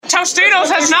Tostitos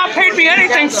has not paid me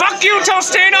anything. Fuck you,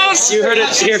 Tostitos! You heard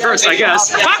it here first, I guess.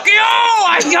 Fuck you!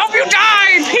 I hope you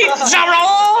die, pizza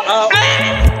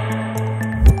roll!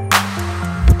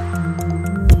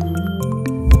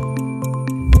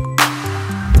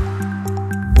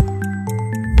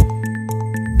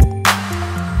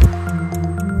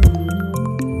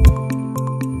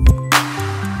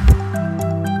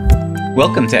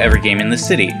 Welcome to Every Game in the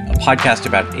City, a podcast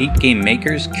about 8 game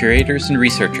makers, curators, and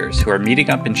researchers who are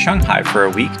meeting up in Shanghai for a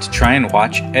week to try and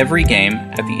watch every game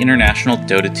at the International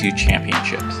Dota 2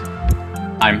 Championships.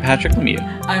 I'm Patrick Lemieux.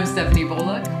 I'm Stephanie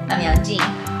Bullock. I'm Yang Jing.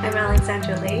 I'm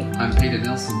Alexandra Lee. I'm Peter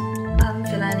Nelson. I'm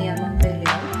Filania Monvelio.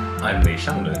 I'm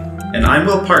Shang Lun. And I'm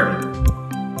Will Parton.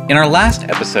 In our last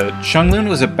episode, Shang Lun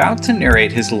was about to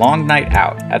narrate his long night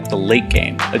out at The Late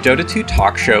Game, a Dota 2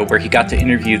 talk show where he got to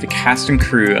interview the cast and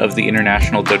crew of the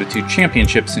International Dota 2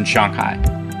 Championships in Shanghai.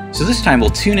 So this time we'll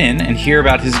tune in and hear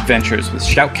about his adventures with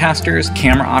shoutcasters,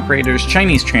 camera operators,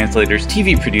 Chinese translators,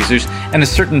 TV producers, and a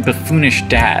certain buffoonish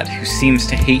dad who seems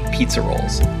to hate pizza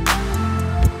rolls.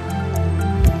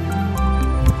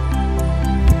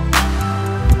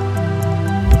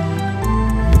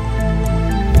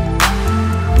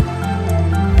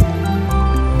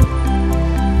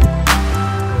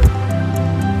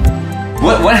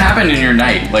 What happened in your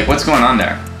night? Like, what's going on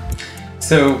there?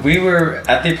 So we were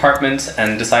at the apartment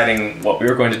and deciding what we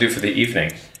were going to do for the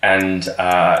evening. And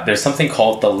there's something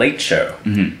called the Late Show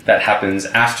that happens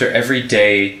after every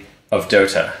day of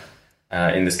Dota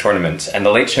in this tournament. And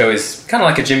the Late Show is kind of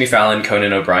like a Jimmy Fallon,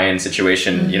 Conan O'Brien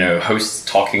situation, you know, hosts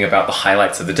talking about the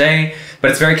highlights of the day. But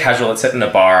it's very casual. It's set in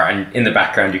a bar, and in the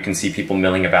background you can see people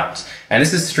milling about. And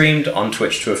this is streamed on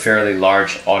Twitch to a fairly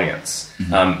large audience.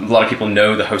 A lot of people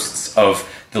know the hosts of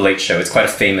The Late Show. It's quite a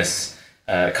famous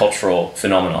cultural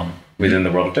phenomenon within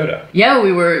the world of Dota. Yeah,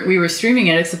 we were streaming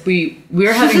it, except we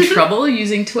were having trouble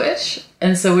using Twitch,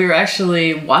 and so we were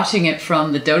actually watching it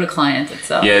from the Dota client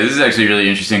itself. Yeah, this is actually really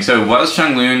interesting. So while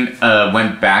Shang Lun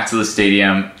went back to the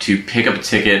stadium to pick up a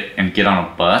ticket and get on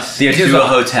a bus to a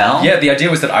hotel. Yeah, the idea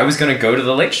was that I was going to go to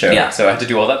the Late Show, so I had to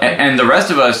do all that. And the rest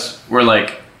of us were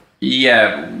like,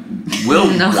 yeah, we'll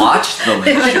watch the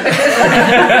Late Show.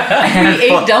 We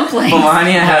ate dumplings.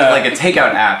 Melania had like a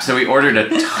takeout app, so we ordered a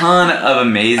ton of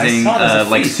amazing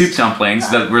like soup dumplings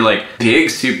that were like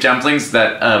big soup dumplings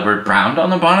that were browned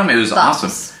on the bottom. It was awesome.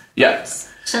 Yeah.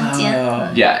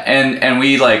 Yeah, and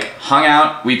we like hung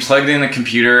out, we plugged in the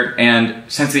computer,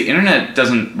 and since the internet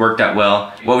doesn't work that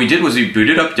well, what we did was we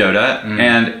booted up Dota,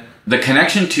 and the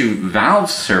connection to Valve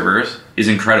servers is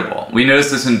incredible. We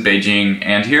noticed this in Beijing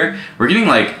and here. We're getting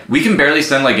like, we can barely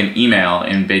send like an email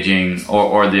in Beijing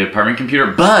or the apartment computer,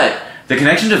 but the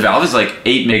connection to Valve is like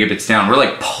 8 megabits down. We're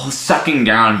like sucking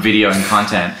down video and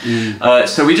content.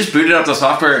 So we just booted up the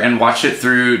software and watched it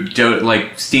through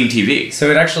like Steam TV.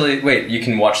 So it actually, wait, you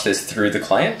can watch this through the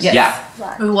client? Yes.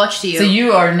 Yeah. We watched you. So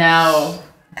you are now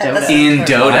Dota. In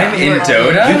Dota. I'm in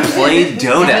Dota? You played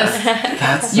Dota.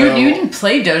 That's You didn't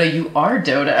play Dota, you are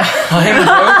Dota. I'm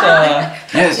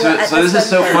Dota. Yeah, so this is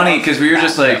so funny because we were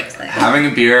just like having a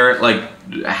beer, like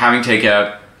having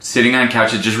takeout, sitting on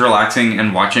couches, just relaxing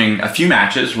and watching a few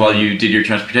matches while you did your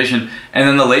transportation. And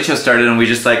then the Late Show started and we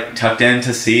just like tucked in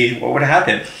to see what would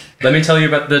happen. Let me tell you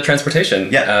about the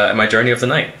transportation, my journey of the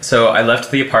night. So I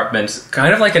left the apartment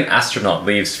kind of like an astronaut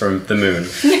leaves from the moon.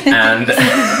 And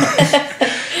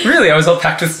really, I was all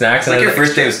packed with snacks. It's like and your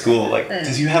first day of school. Like,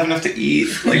 does you have enough to eat?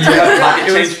 Like, do you have pocket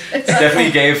change? Stephanie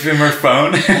gave him her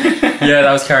phone. Yeah,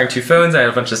 I was carrying 2 phones. I had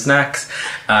a bunch of snacks.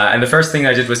 And the first thing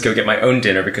I did was go get my own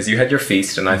dinner because you had your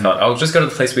feast. And I thought, I'll just go to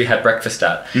the place we had breakfast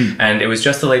at. And it was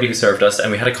just the lady who served us.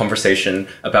 And we had a conversation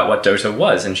about what Dota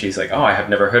was. And she's like, oh, I have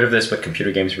never heard of this, but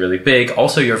computer games are really big.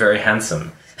 Also, you're very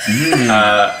handsome.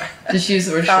 Did she use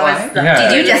the word schwai? Yeah.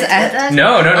 Did you just add that?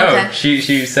 No. Okay.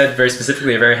 She said very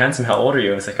specifically, you're very handsome, how old are you?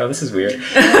 And I was like, oh, this is weird.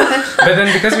 But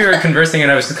then because we were conversing and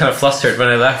I was just kind of flustered when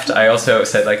I left, I also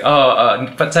said like,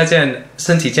 but 再见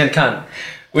身体健康,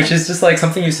 which is just like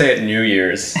something you say at New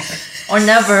Year's. Or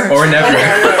never. Or never.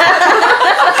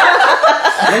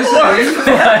 Does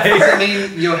it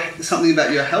mean something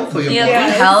about your health or your body?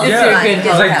 Health. It's your good It's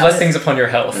health. like blessings upon your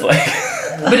health. Like.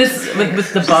 But it's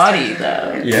with the body,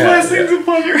 though. Yeah. Blessings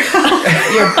upon your health.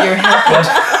 Your health.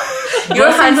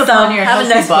 You're handsome. Your Have a healthy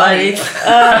nice body.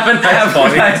 Have a nice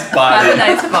body. Have a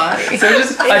nice body. So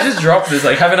I just dropped this,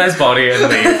 like, have a nice body and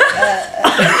leave.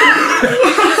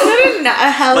 Not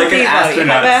a healthy Like an body.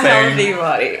 astronaut Have a saying. healthy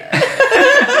body.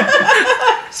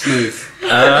 Smooth.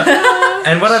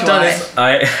 And what I've done is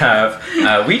I have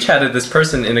WeChatted this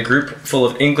person in a group full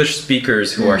of English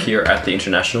speakers who are here at the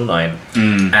International 9.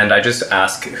 And I just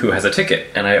ask who has a ticket.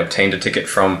 And I obtained a ticket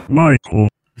from Michael.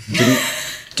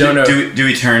 Don't know. Do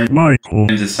we turn Michael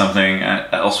into something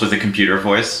else with a computer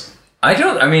voice? I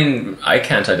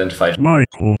can't identify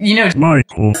Michael. You know,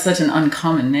 Michael. Such an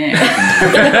uncommon name.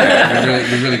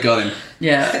 You really got him.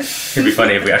 Yeah. It'd be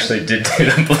funny if we actually did do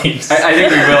the bleeps. I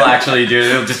think we will actually do it.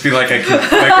 It'll just be like a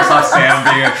Microsoft Sam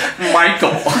being a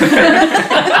Michael.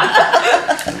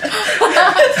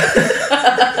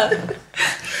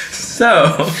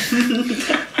 So,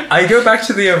 I go back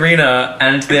to the arena,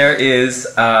 and there is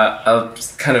a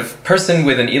kind of person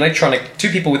with two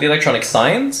people with electronic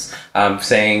signs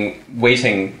saying,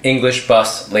 waiting, English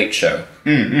bus, late show.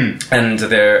 And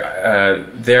they're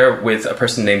there with a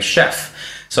person named Chef.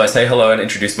 So I say hello and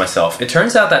introduce myself. It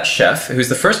turns out that Chef, who's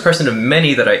the first person of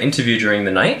many that I interview during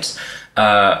the night,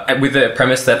 with the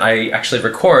premise that I actually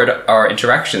record our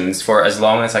interactions for as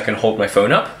long as I can hold my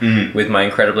phone up with my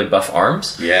incredibly buff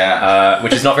arms. Yeah.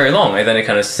 Which is not very long. And then it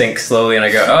kind of sinks slowly and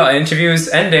I go, oh, interview's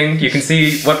ending. You can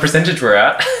see what percentage we're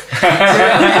at.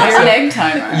 Your leg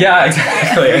timer. Yeah,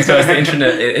 exactly. And so as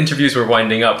the interviews were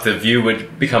winding up, the view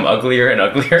would become uglier and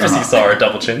uglier as you saw our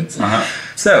double chins.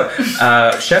 So,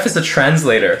 Chef is a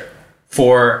translator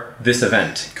for this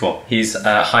event. Cool. He's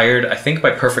hired, I think,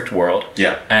 by Perfect World.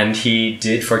 Yeah. And he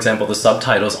did, for example, the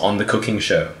subtitles on the cooking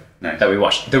show that we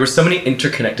watched. There were so many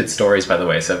interconnected stories, by the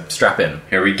way, so strap in.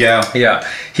 Here we go. Yeah.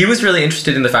 He was really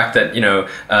interested in the fact that,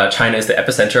 China is the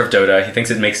epicenter of Dota. He thinks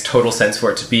it makes total sense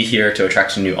for it to be here to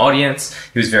attract a new audience.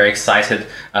 He was very excited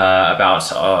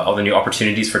about all the new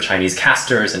opportunities for Chinese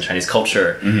casters and Chinese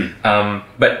culture.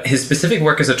 But his specific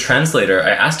work as a translator,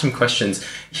 I asked him questions.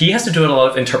 He has to do a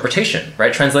lot of interpretation,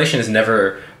 right? Translation is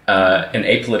never an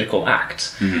apolitical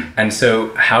act. And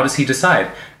so how does he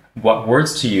decide what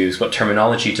words to use, what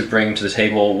terminology to bring to the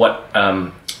table, what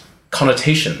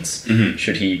connotations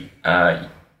should he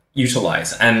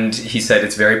utilize? And he said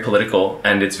it's very political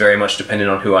and it's very much dependent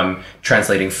on who I'm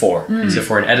translating for. So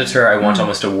for an editor, I want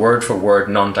almost a word-for-word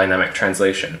non-dynamic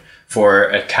translation. For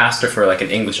a caster, for like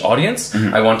an English audience,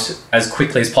 I want as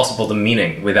quickly as possible the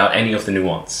meaning without any of the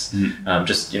nuance.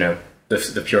 Just,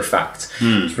 the pure fact.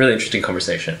 It's a really interesting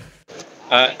conversation.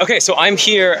 Okay, so I'm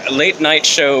here, late night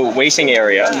show waiting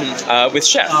area with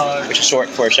Chef, which is short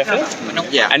for Chef.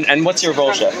 Yeah. And what's your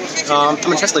role, Chef? I'm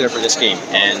a translator for this game,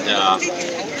 and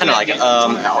kind of like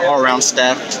all-around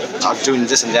staff, doing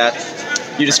this and that.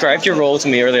 You described your role to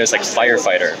me earlier as like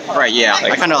firefighter. Right, yeah.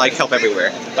 I kind of like help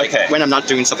everywhere. Okay. When I'm not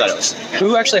doing subtitles.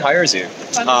 Who actually hires you?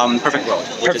 Perfect World.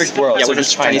 Perfect World. Yeah, So which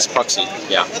is China. Chinese proxy.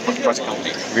 Yeah, proxy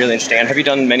company. Really interesting. And have you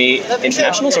done many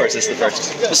internationals, or is this the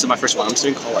first? This is my first one. I'm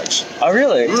still in college. Oh,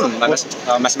 really?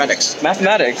 Mathematics.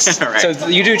 Mathematics. Right. So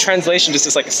you do translation just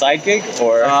as like a side gig,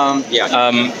 or?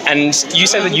 Yeah. And you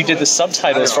said that you did the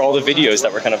subtitles for all the videos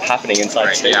that were kind of happening inside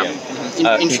the stadium.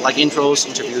 Yeah. Like intros,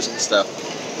 interviews, and stuff.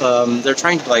 They're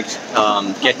trying to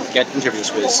get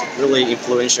interviews with really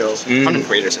influential content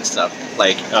creators and stuff.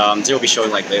 Like they'll be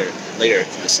showing like later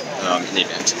in this in the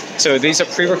event. So these are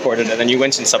pre-recorded, and then you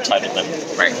went and subtitled them.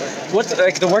 Right. What's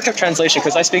like the work of translation?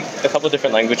 Because I speak a couple of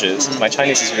different languages. My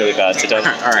Chinese is really bad, so don't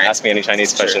ask me any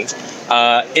Chinese questions.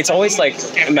 It's always like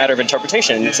a matter of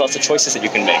interpretation. There's lots of choices that you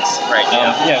can make. Right.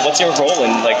 Yeah. What's your role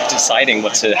in like deciding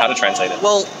how to translate it?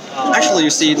 Well, actually,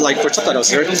 you see, like for subtitles,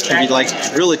 there can be like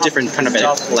really different kind of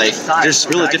like there's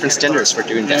really different standards for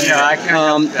doing that.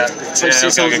 So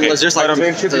there's like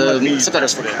the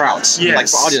subtitles for crowds, like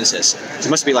for audiences. It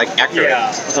must be like accurate.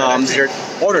 Their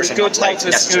orders are not like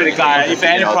necessarily If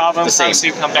any problem the same, comes,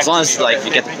 you come back as long as like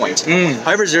you get the point.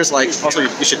 However, there's like also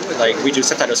you should like we do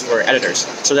subtitles for editors,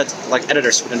 so that like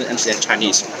editors who don't understand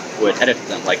Chinese would edit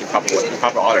them like in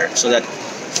proper order, so that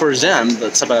for them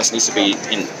the subtitles needs to be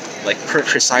in like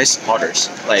precise orders.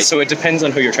 Like so, it depends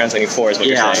on who you're translating for, is what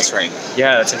you're saying. Yeah, that's right.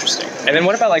 Yeah, that's interesting. And then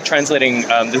what about like translating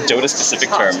the Dota-specific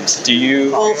terms? Do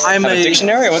you I'm have a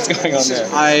dictionary, or what's going on there?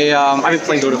 I've been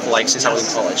playing Dota for like since I was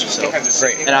in college. So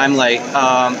great. And I'm like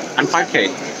I'm 5K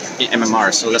in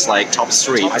MMR, so that's like top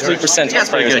 3. 3%. That's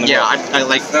pretty good. Yeah, I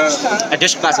like I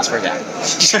ditched classes for that.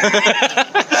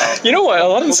 You know what? A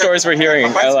lot of the stories we're hearing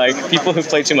are like people who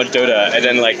play too much Dota and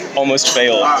then like almost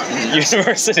fail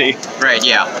university. Right.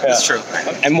 Yeah, that's true.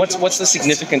 And what's the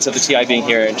significance of the TI being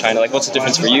here in China? Like, what's the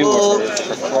difference for you? Well, or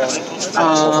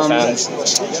for fans?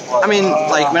 I mean,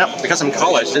 like because I'm in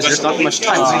college, there's not much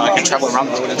time, so I can travel around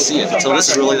the world and see it. So this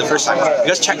is really the first time.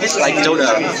 Because like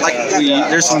Dota, like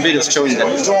there's some videos showing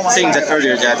that, saying that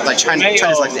earlier that like China is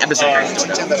like the epicenter of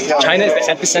Dota. China is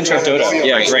the epicenter of Dota.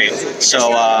 Yeah, great.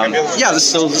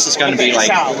 So this is going to be like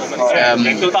a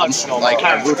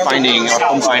root finding or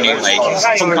home finding, like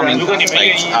homecoming, like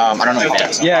I don't know if it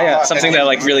is. Yeah, something that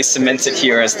like really cements it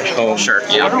here as the home. Sure.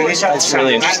 Yeah. It's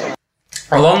really interesting.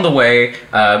 along the way,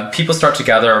 people start to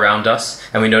gather around us,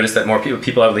 and we notice that more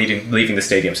people are leaving the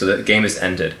stadium, so the game is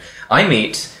ended. I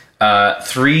meet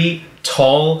 3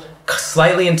 tall,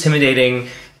 slightly intimidating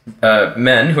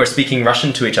men who are speaking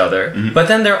Russian to each other, but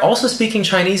then they're also speaking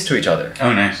Chinese to each other.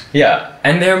 Oh, nice. Yeah,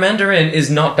 and their Mandarin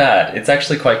is not bad. It's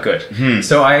actually quite good.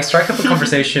 So I strike up a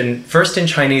conversation first in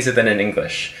Chinese and then in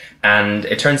English. And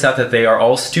it turns out that they are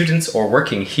all students or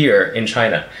working here in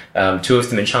China. 2 of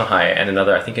them in Shanghai and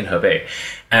another, I think, in Hebei.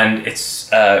 And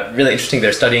it's really interesting.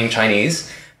 They're studying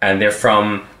Chinese, and they're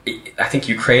from, I think,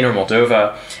 Ukraine or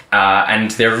Moldova.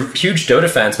 And they're huge Dota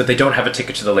fans, but they don't have a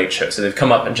ticket to the late show. So they've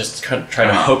come up and just kind of try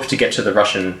to hope to get to the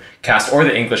Russian cast or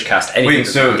the English cast. Wait,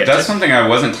 so that's something I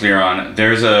wasn't clear on.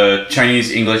 There's a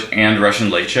Chinese, English, and Russian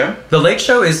late show? The late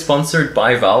show is sponsored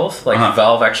by Valve.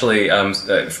 Valve actually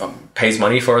pays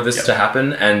money for this to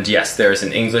happen. And yes, there's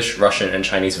an English, Russian, and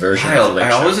Chinese version of the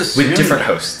late show with different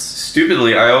hosts.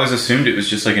 Stupidly, I always assumed it was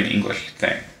just like an English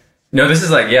thing. No, this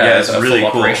is like, it's a really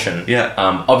full cool operation. Yeah.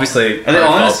 Obviously... Are they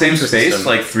all in the same space?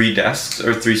 Like 3 desks?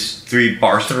 Or 3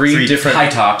 bars? 3 different... high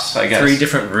tops, I guess. 3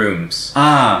 different rooms.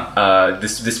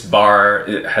 This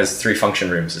has 3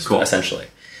 function rooms, essentially.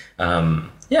 It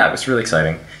was really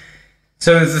exciting.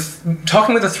 So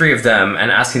talking with the 3 of them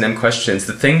and asking them questions,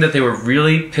 the thing that they were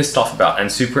really pissed off about and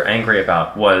super angry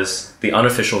about was the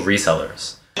unofficial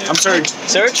resellers. I'm Serge.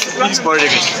 Serge? He's Bordig.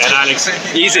 And Alex.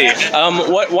 Easy.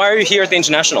 Why are you here at the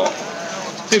International? To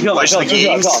watch the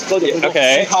games.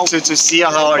 Okay. To see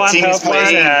how our team is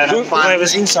playing.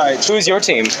 Who's your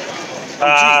team?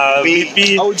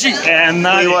 VP. OG. And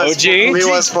OG? We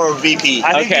was for VP.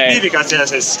 I think VP because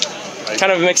it's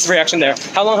kind of a mixed reaction there.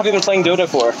 How long have you been playing Dota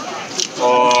for?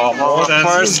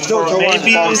 Since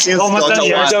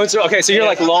Dota 1. Okay, so you're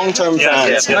like long-term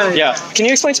fans. Yeah. Can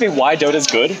you explain to me why Dota's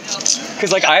good?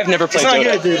 Because like I've never played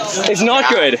Dota. It's not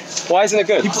good. Why isn't it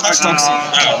good? People are toxic.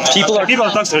 People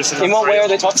are toxic. In what way are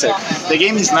they toxic? The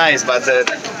game is nice, but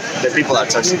the people are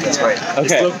toxic. That's right.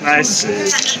 Okay. It's nice.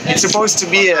 It's supposed to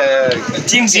be a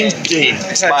team game,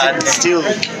 but still,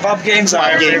 pub games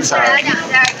are.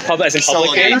 Pub as in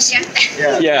public games?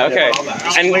 Yeah. Okay.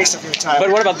 And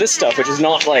but what about this stuff, which is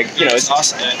not like it's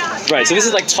awesome. Right. So this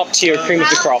is like top tier, cream of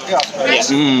the crop.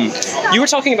 You were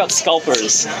talking about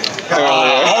scalpers earlier.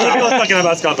 All the people are talking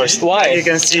about scalpers. Why? You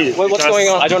can see. What's going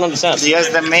on? I don't understand. Yes,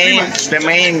 the main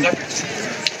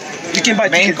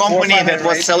company that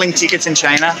was selling tickets in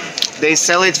China, they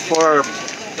sell it for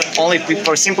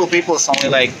simple people. It's only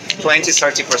like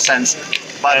 20-30%.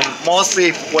 But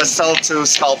mostly was sold to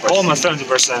scalpers. Almost 70%.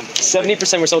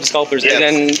 70% were sold to scalpers, yes.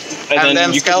 and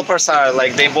then scalpers are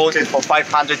like they voted for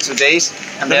 500 2 days,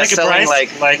 and they're selling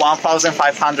like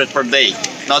 1,500 per day,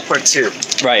 not per 2.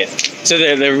 Right. So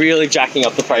they're really jacking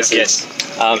up the prices. Yes.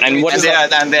 And what is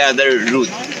that? And they're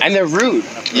rude. And they're rude.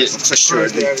 Yes, for sure.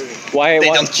 Why? They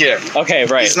don't care. Okay,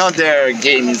 right. It's not their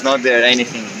game. It's not their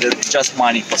anything. They're just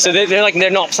money. For so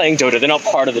they're not playing Dota. They're not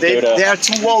part of the Dota. They are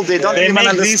too old. They don't even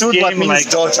understand what means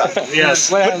Dota. Yes,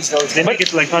 they make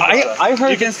it like I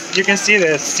heard you can see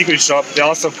the secret shop. They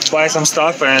also buy some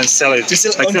stuff and sell it.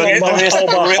 Resell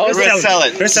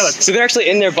it. So they're actually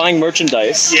in there buying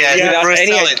merchandise. Yeah, without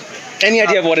any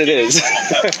idea of what it is.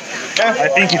 I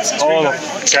think it's all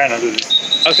of China.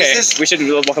 Okay, we should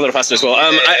walk a little faster as well.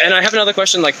 And I have another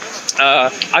question. Like,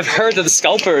 I've heard that the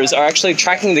scalpers are actually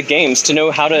tracking the games to know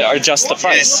how to adjust the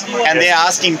price. Yes. And they're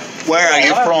asking, where are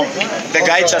you from? The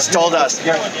guy just told us,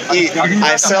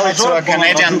 I sell it to a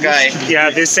Canadian guy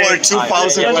for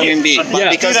 2,000 RMB. But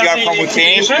because you are from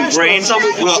Ukraine,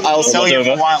 I'll sell you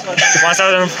for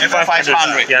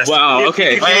 1,500. Yes. Wow,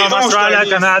 okay. If you're from Australia,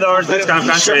 Canada, or this kind of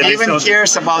country. He even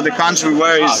cares about the country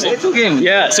where is it.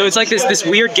 Yeah, so it's like this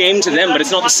weird game to them, but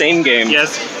it's not the same game.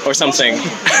 Yes. Or something.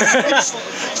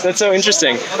 That's so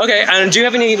interesting. Okay, and do you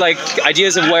have any like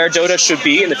ideas of where Dota should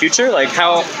be in the future? Like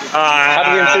how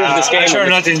do we improve this game? Sure,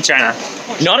 not in China.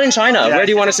 Not in China. Where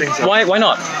do you want us to? Why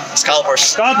not?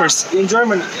 Scalpers in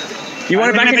Germany. You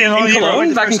want it back in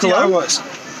Cologne? Back in Cologne?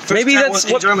 Maybe that's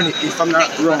what. Germany, if I'm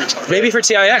not wrong. Maybe for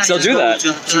TIX they'll do that.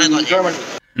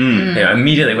 Yeah,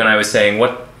 immediately when I was saying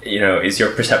what is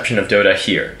your perception of Dota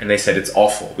here, and they said it's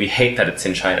awful. We hate that it's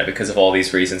in China because of all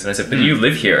these reasons. And I said, but you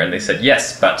live here, and they said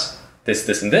yes, but this,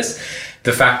 and this.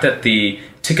 The fact that the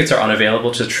tickets are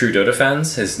unavailable to true Dota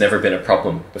fans has never been a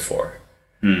problem before.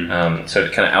 So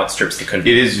it kind of outstrips the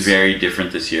convenience. It is very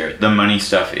different this year. The money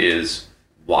stuff is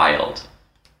wild.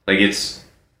 Like it's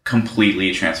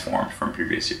completely transformed from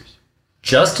previous years.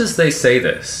 Just as they say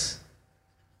this,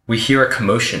 we hear a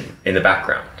commotion in the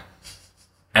background.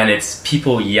 And it's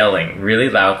people yelling really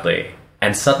loudly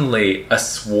and suddenly a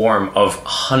swarm of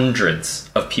hundreds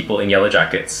of people in yellow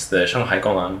jackets, the Shanghai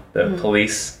Gong'an, the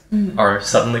police, are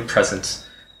suddenly present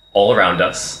all around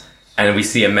us. And we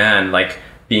see a man like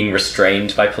being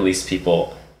restrained by police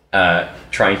people,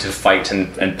 trying to fight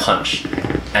and punch.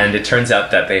 And it turns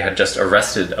out that they had just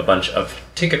arrested a bunch of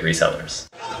ticket resellers.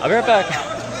 I'll be right back.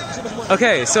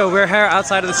 Okay, so we're here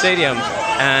outside of the stadium,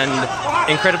 and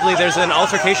incredibly there's an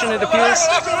altercation, it appears,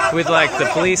 with like the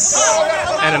police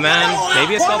and a man,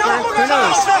 maybe a scalper, who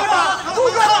knows?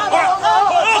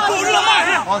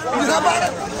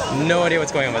 No idea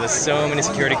what's going on, but there's so many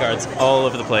security guards all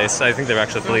over the place. I think they're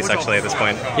actually police actually at this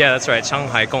point. Yeah, that's right,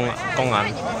 Shanghai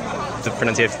Gong'an, the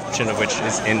pronunciation of which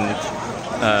is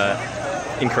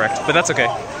incorrect, but that's okay.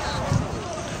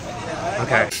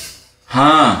 Okay.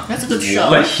 Huh. That's a good show.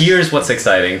 But here's what's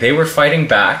exciting. They were fighting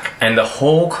back, and the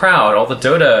whole crowd, all the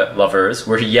Dota lovers,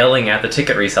 were yelling at the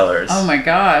ticket resellers. Oh my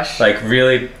gosh. Like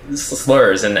really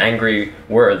slurs and angry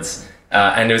words.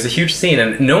 And it was a huge scene,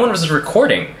 and no one was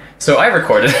recording. So I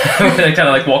recorded, and I kind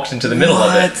of like walked into the middle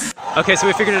of it. Okay, so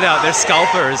we figured it out. There's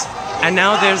scalpers, and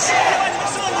now there's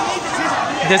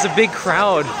a big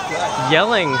crowd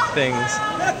yelling things.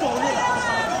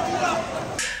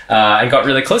 And got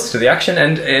really close to the action,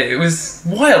 and it was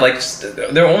wild. Like,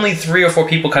 there were only 3 or 4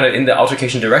 people kind of in the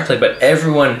altercation directly, but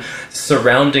everyone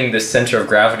surrounding the center of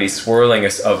gravity, swirling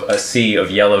of a sea of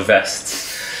yellow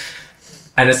vests.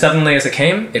 And as suddenly as it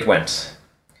came, it went.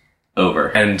 Over.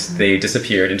 And they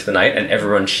disappeared into the night, and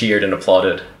everyone cheered and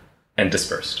applauded and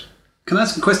dispersed. Can I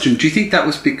ask a question? Do you think that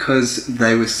was because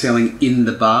they were selling in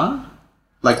the bar?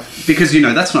 Like, because,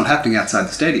 that's not happening outside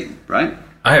the stadium, right?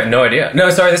 I have no idea. No,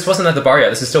 sorry, this wasn't at the bar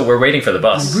yet. This is still, we're waiting for the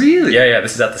bus. Oh, really? Yeah,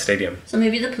 this is at the stadium. So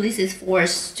maybe the police is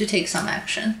forced to take some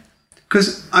action.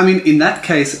 Because, in that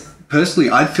case,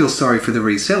 personally, I'd feel sorry for the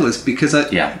resellers because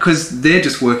they're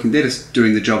just working, they're just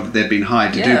doing the job that they've been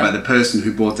hired to do by the person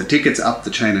who bought the tickets up the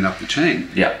chain and up the chain.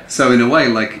 Yeah. So in a way,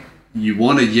 like, you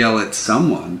want to yell at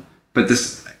someone, but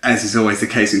this, as is always the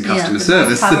case in customer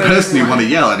service, the person you want to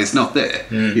yell at is not there.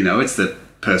 It's the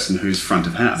person who's front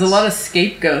of house. There's a lot of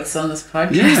scapegoats on this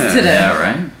podcast today. Yeah,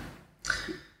 right?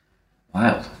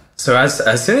 Wild. So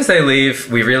as soon as they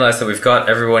leave, we realize that we've got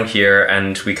everyone here,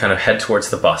 and we kind of head towards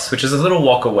the bus, which is a little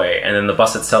walk away, and then the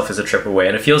bus itself is a trip away,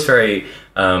 and it feels very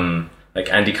like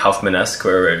Andy Kaufman-esque,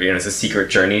 where it's a secret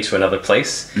journey to another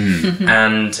place.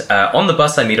 And on the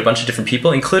bus, I meet a bunch of different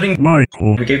people, including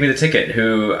Michael, who gave me the ticket,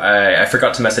 who I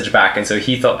forgot to message back, and so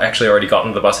he thought actually already got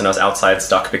on the bus, and I was outside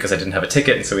stuck because I didn't have a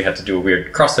ticket, and so we had to do a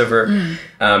weird crossover.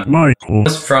 Michael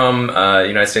was from the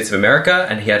United States of America,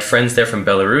 and he had friends there from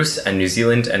Belarus and New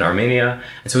Zealand and Armenia,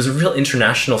 and so it was a real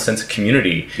international sense of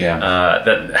community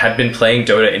that had been playing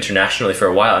Dota internationally for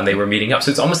a while, and they were meeting up.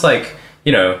 So it's almost like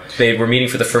they were meeting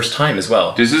for the first time as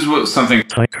well. This is what something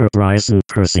Tucker Ryzen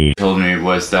Percy told me,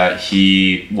 was that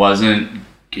he wasn't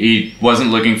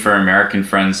looking for American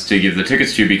friends to give the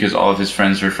tickets to because all of his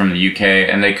friends were from the UK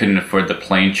and they couldn't afford the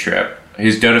plane trip.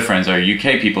 His Dota friends are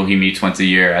UK people he meets once a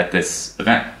year at this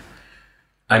event.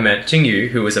 I met Jingyu,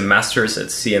 who was a master's at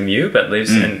CMU, but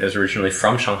lives and is originally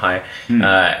from Shanghai,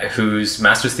 whose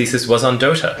master's thesis was on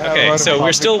Dota. Okay, so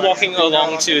we're still walking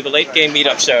along to the late game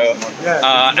meetup show.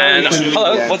 And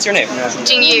hello, what's your name?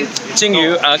 Jingyu.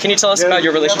 Jingyu, can you tell us about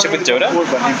your relationship with Dota?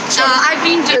 I've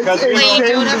been playing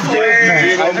Dota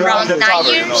for around 9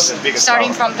 years,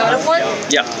 starting from Dota 1.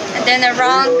 Yeah. And then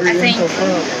around, I think,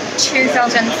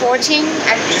 2014,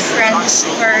 I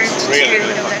transferred to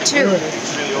Dota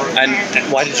 2. And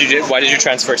why did you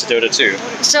transfer to Dota 2?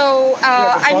 So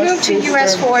I moved to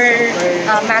US for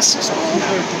master school,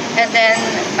 and then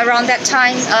around that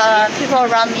time, people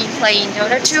around me playing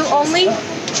Dota 2 only.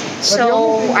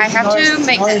 So I have to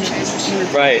make that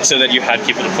transition. Right, so that you had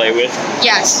people to play with?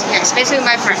 Yes, basically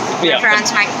my friends,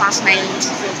 my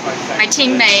classmates, my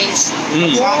teammates.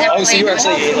 Oh, so you were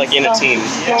actually like in a team?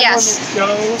 Yes.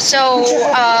 So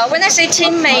when I say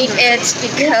teammate, it's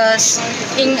because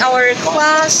in our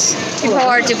class, people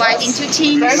are divided into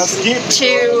teams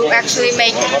to actually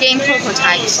make game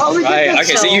prototypes. Right,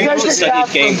 okay, so you actually studied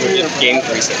game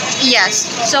research. Yes,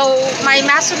 so my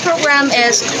master program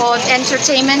is called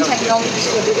Entertainment Technology,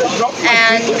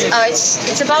 and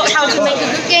it's about how to make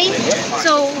a good game.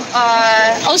 So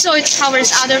also it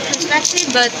covers other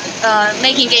perspectives, but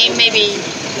making game maybe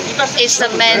is the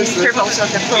main purpose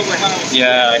of the program.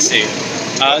 Yeah, I see.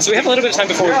 So we have a little bit of time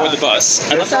before we board the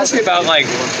bus. I'd love to ask you about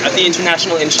the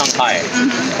International in Shanghai.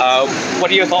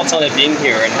 What are your thoughts on it being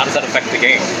here, and how does that affect the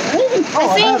game? I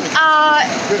think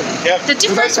the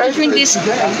difference between this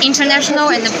international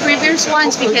and the previous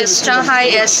ones because Shanghai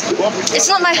it's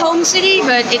not my home city,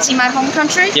 but it's in my home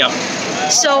country. Yeah.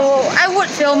 So I would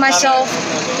feel myself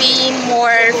being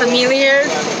more familiar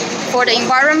for the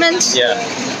environment. Yeah.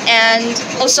 And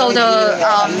also the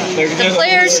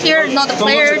players here, not the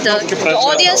player, the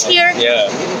audience here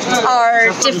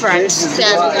are different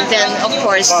than of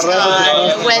course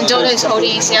when Dota is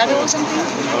holding in Seattle or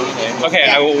something. Okay,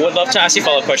 I would love to ask you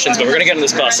follow-up questions, but we're going to get on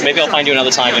this bus, so maybe I'll find you another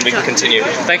time and we can continue.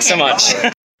 Thanks so much.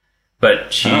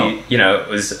 But she,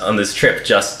 was on this trip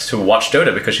just to watch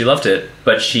Dota because she loved it,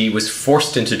 but she was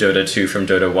forced into Dota 2 from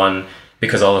Dota 1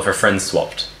 because all of her friends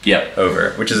swapped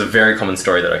over, which is a very common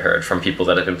story that I heard from people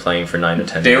that have been playing for 9 to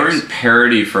 10 years. They were in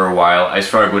parity for a while.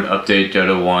 iSpark would update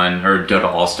Dota 1 or Dota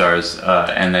All-Stars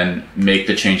and then make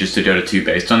the changes to Dota 2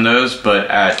 based on those,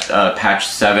 but at patch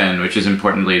 7, which is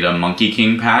importantly the Monkey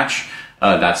King patch,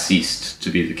 that ceased to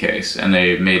be the case, and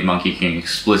they made Monkey King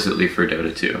explicitly for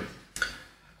Dota 2.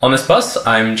 On this bus,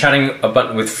 I'm chatting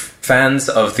with fans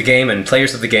of the game and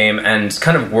players of the game, and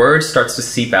kind of word starts to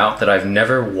seep out that I've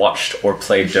never watched or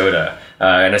played Dota.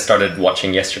 And I started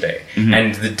watching yesterday. Mm-hmm.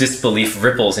 And the disbelief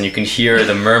ripples, and you can hear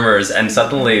the murmurs, and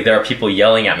suddenly there are people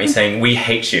yelling at me saying, "We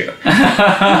hate you."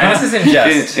 And this is in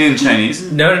jest. In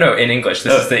Chinese? No, in English.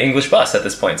 This is the English bus at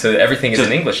this point, so everything is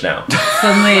in English now.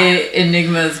 Suddenly,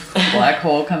 Enigma's black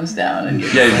hole comes down. And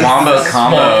Wombo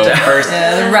combo. First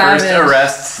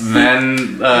arrests,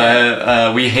 then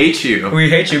we hate you. We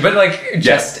hate you, but in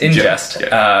jest.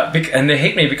 Yeah. And they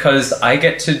hate me because I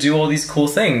get to do all these cool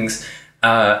things.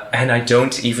 And I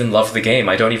don't even love the game.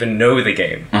 I don't even know the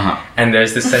game. Uh-huh. And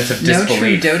there's this sense of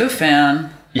disbelief. No true Dota fan.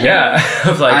 Yeah.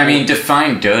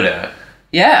 Define Dota.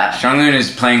 Yeah. Shang Lun is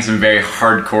playing some very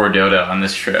hardcore Dota on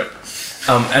this trip.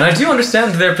 And I do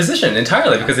understand their position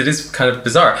entirely because it is kind of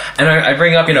bizarre. And I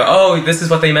bring up, this is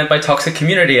what they meant by toxic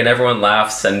community, and everyone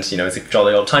laughs and, it's a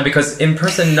jolly old time because in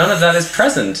person none of that is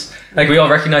present. We all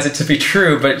recognize it to be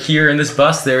true, but here in this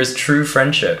bus there is true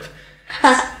friendship.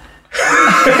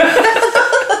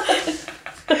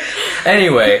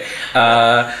 Anyway,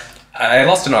 I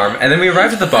lost an arm, and then we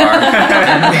arrived at the bar.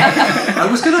 I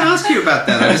was going to ask you about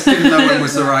that. I just didn't know when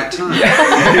was the right time.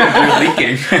 You're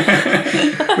leaking.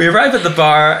 We arrived at the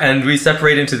bar, and we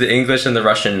separated into the English and the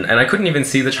Russian, and I couldn't even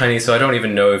see the Chinese, so I don't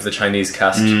even know if the Chinese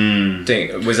cast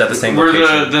was at the same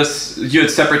location. You had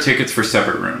separate tickets for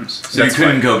separate rooms, so you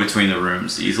couldn't go between the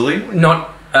rooms easily? Not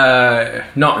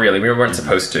really. We weren't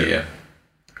supposed to. Yeah.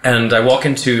 And I walk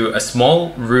into a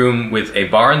small room with a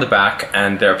bar in the back,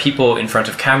 and there are people in front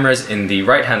of cameras in the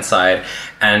right-hand side,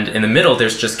 and in the middle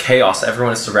there's just chaos.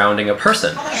 Everyone is surrounding a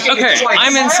person. Okay,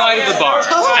 I'm inside of the bar,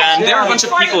 and there are a bunch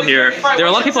of people here. There are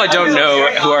a lot of people I don't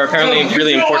know who are apparently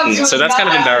really important, so that's kind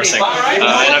of embarrassing. And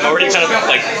I've already kind of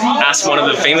asked one of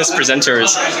the famous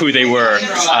presenters who they were,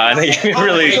 and they gave me a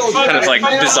really kind of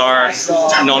bizarre,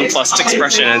 nonplussed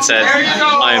expression and said,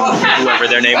 "I'm whoever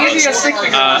their name was."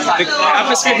 The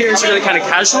atmosphere here is really kind of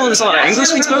casual. There's a lot of English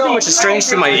being spoken, which is strange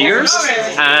to my ears,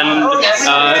 and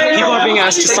people are being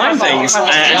asked to sign things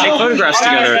and take photographs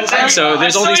together. So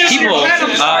there's all these people,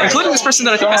 including this person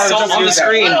that I think I saw on the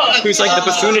screen, who's the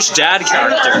buffoonish dad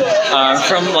character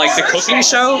from the cooking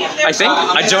show. I think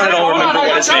I don't at all remember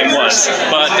what his name was,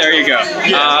 but there you go.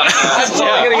 Let's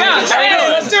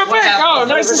do a pic. Oh,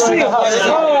 nice to see you.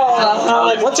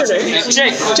 What's your name?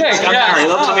 Jake. I'm Harry.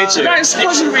 Love to meet you. Nice,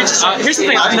 pleasure to meet you. Here's the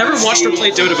thing: I've never watched or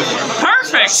played Dota before.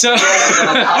 Perfect. So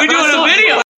we're doing a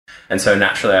video. And so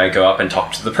naturally I go up and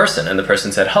talk to the person, and the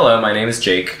person said, "Hello, my name is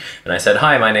Jake." And I said,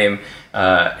 "Hi, my name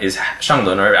is Shang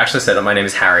Lun," or I actually said, "My name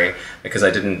is Harry," because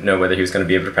I didn't know whether he was going to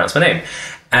be able to pronounce my name.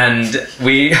 And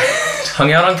we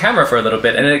hung out on camera for a little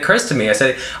bit, and it occurs to me, I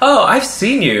said, "Oh, I've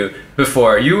seen you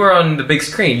before. You were on the big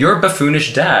screen. You're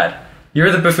buffoonish dad. You're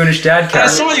the buffoonish dad character." I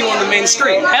saw you on the main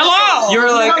screen. Hello! You're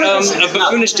a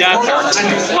buffoonish dad character.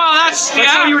 Well, that's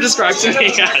how you were described to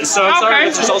me, guys. So I'm sorry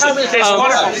if it's insulting.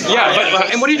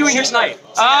 And what are you doing here tonight?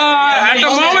 At the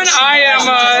moment, I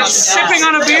am sipping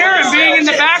on a beer and being in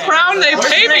the background. They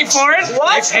pay me for it.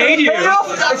 What? They paid you?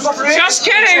 Just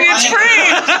kidding, it's free.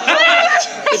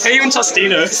 They pay you in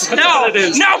Tostinos.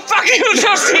 No, fuck you,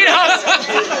 Tostinos.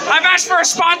 I've asked for a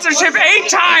sponsorship 8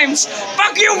 times.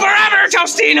 Fuck you forever,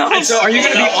 Tostinos. And so are you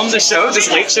going to be on the show, this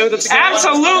late show that's going on?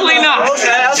 Absolutely not.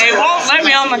 They won't let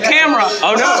me on the camera.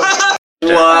 Oh, no.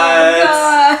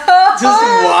 What? Just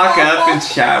walk up and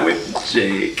chat with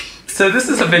Jake. So this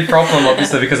is a big problem,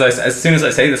 obviously, because as soon as I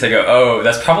say this, I go, "Oh,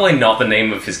 that's probably not the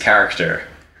name of his character."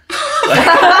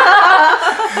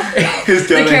 His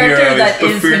the character that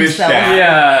is himself.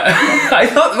 Yeah, I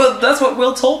thought. Well, that's what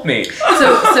Will told me.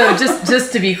 So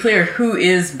just to be clear, who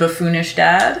is buffoonish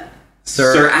dad?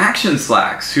 Sir Action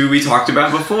Slacks, who we talked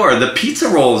about before, the pizza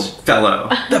rolls fellow.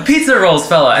 The pizza rolls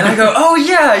fella. And I go, oh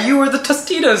yeah, you were the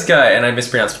Tostitos guy. And I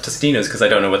mispronounced Tostinos because I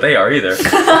don't know what they are either.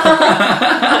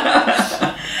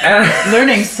 And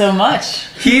learning so much.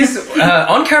 He's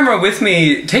on camera with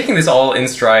me, taking this all in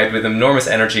stride with enormous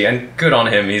energy, and good on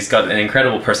him. He's got an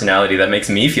incredible personality that makes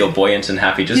me feel buoyant and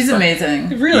happy. He's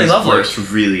amazing. Really lovely. He works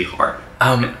really hard.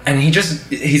 And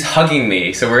he's hugging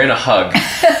me, so we're in a hug.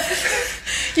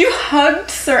 You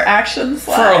hugged Sir Action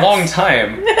Slacks for a long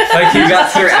time. Like you got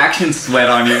Sir Action sweat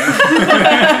on you.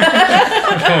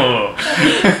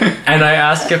 And I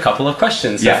asked a couple of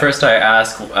questions. So first I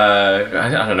asked, I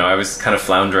don't know, I was kind of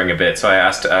floundering a bit, so I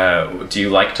asked, do you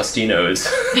like Tostinos?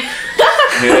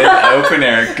 Good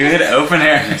opener. Good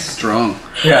opener. Strong.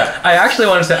 Yeah. I actually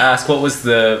wanted to ask what was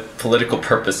the political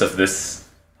purpose of this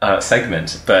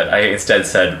segment, but I instead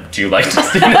said, do you like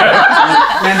Tostinos?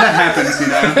 Man, that happens, you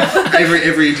know.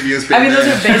 Every interview has been those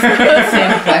are basically the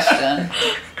same question.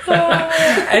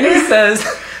 And he says,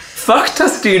 fuck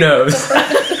Tostinos.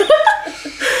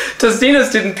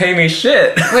 Tostinos didn't pay me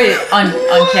shit. Wait, on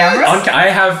camera? I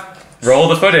have... Roll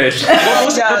the footage. What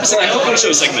was the purpose of that cooking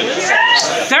show segment?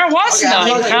 There was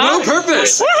none. No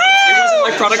purpose. It wasn't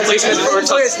like product placement or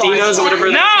Tostinos or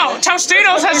whatever. No,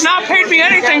 Tostinos has not paid me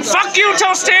anything. Fuck you,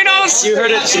 Tostinos. You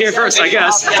heard it here first, I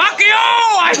guess. Fuck you!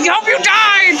 I hope you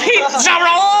die, pizza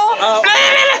roll.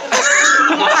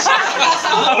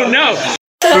 Oh no.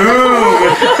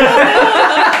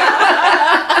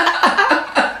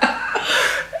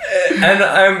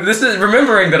 And this is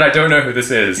remembering that I don't know who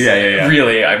this is. Yeah.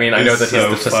 Really, I mean, I know that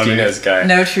he's the Tostinos guy.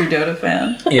 No true Dota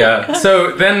fan. Yeah.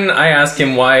 So then I ask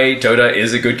him why Dota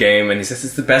is a good game, and he says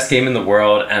it's the best game in the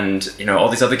world, and you know all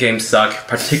these other games suck,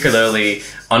 particularly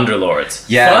Underlords.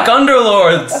 Yeah. Fuck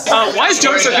Underlords. Why is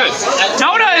Dota so good?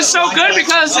 Dota is so good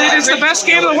because it is the best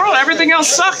game in the world. Everything else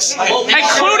sucks,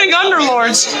 including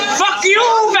Underlords. Fuck you,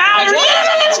 Valve.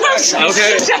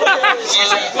 Okay.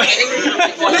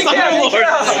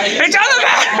 It doesn't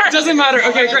matter. It doesn't matter.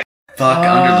 Okay, great. Fuck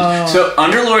Underlords. So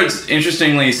Underlords,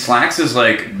 interestingly, Slacks is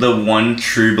like the one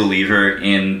true believer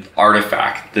in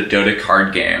Artifact, the Dota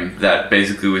card game that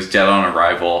basically was dead on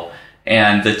arrival.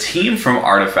 And the team from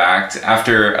Artifact,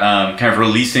 after kind of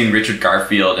releasing Richard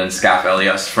Garfield and Scaff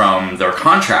Elias from their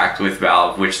contract with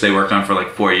Valve, which they worked on for like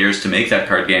 4 years to make that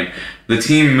card game, the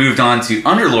team moved on to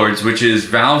Underlords, which is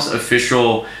Valve's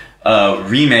official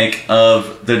remake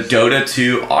of the Dota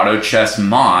 2 Auto Chess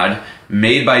mod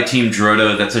made by Team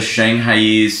Drodo. That's a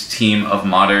Shanghaiese team of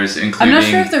modders, including... I'm not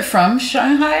sure if they're from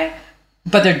Shanghai,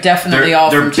 but they're definitely all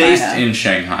from China. They're based in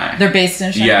Shanghai. They're based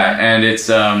in Shanghai? Yeah, and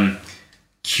it's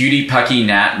Cutie, Pucky,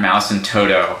 Nat, Mouse, and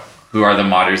Toto, who are the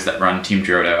modders that run Team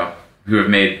Drodo, who have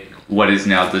made what is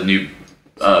now the new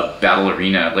Battle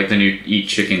Arena, like the new Eat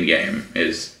Chicken game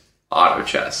is Auto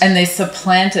Chess. And they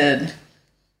supplanted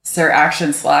Sir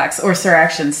Action Slacks, or Sir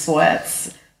Action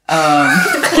Sweats.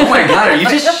 Oh my god, are you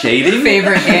just shading?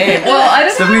 Favorite game. Well, I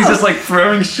don't Stephanie's know. just like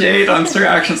throwing shade on Sir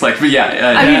Action Slacks. But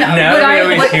yeah, I mean,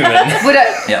 human.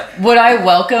 Would I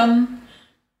welcome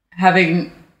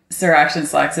having Sir Action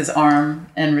Slacks' arm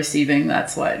and receiving that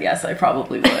sweat? Yes, I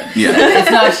probably would. Yeah. It's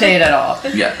not shade at all.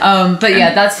 Yeah. But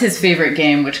yeah, that's his favorite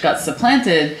game, which got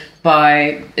supplanted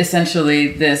by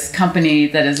essentially this company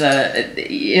that is I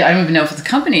don't even know if it's a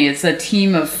company, it's a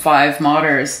team of 5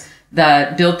 modders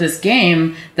that built this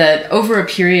game that over a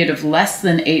period of less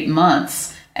than 8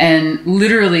 months and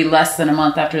literally less than a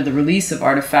month after the release of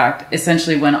Artifact,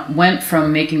 essentially went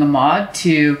from making a mod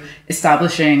to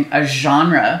establishing a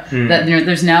genre. That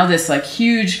there's now this like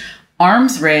huge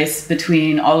arms race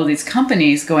between all of these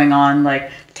companies going on,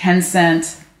 like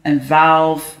Tencent and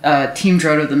Valve, Team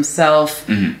Drodo themselves,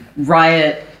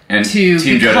 Riot, and Team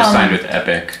Drodo signed with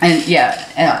Epic. And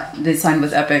they signed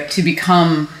with Epic to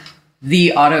become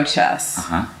the auto chess.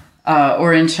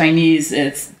 Or in Chinese,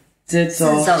 it's 自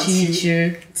走棋.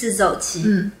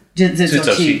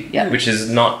 Yeah. Which is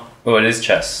not... Oh, it is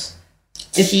chess.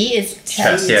 Qi is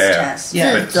chess.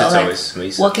 Yeah. But it's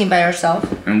always working by yourself.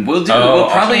 And we'll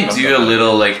probably do a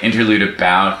little like interlude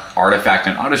about Artifact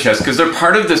and Auto Chess because they're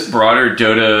part of this broader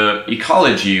Dota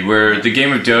ecology where the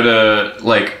game of Dota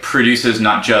like produces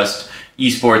not just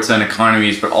esports and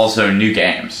economies but also new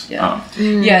games. Yeah,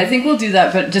 I think we'll do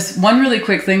that. But just one really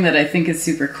quick thing that I think is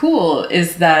super cool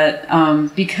is that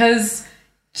because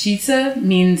Chisa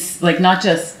means like not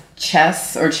just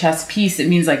chess or chess piece, it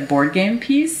means like board game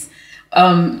piece.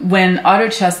 When Auto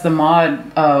Chess, the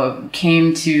mod,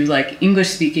 came to like English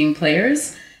speaking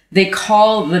players, they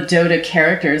call the Dota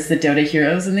characters, the Dota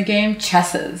heroes in the game,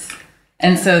 chesses.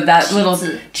 And so that little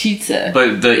cheetah.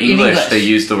 But the English, they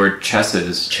use the word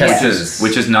chesses,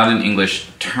 which is not an English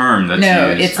term that's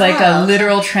no, used. it's like a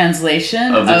literal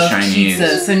translation of Chinese.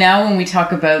 Cheetahs. So now when we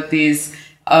talk about these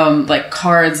like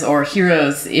cards or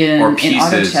heroes or pieces, in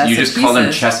auto chess, you just call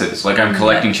them chesses. Like I'm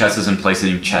collecting chesses and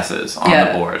placing chesses on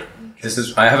the board.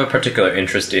 I have a particular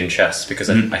interest in chess because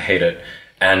I hate it.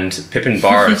 And Pippin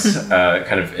Barr's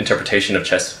kind of interpretation of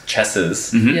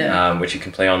chesses, which you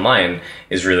can play online,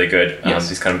 is really good.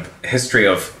 This kind of history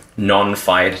of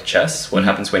non-fied chess. What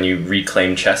happens when you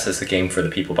reclaim chess as a game for the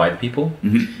people by the people?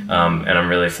 And I'm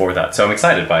really for that. So I'm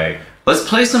excited by... Let's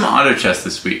play some auto chess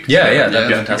this week. Yeah, that'd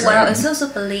be fantastic. Well, it's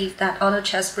also believed that auto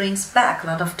chess brings back a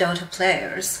lot of Dota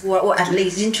players, or at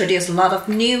least introduce a lot of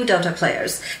new Dota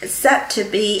players. It's said to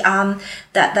be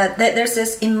that there's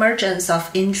this emergence of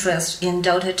interest in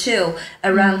Dota 2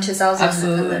 around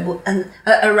 2000 and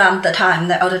around the time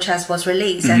that auto chess was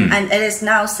released, and it is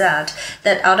now said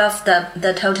that out of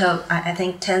the total, I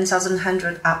think 10,000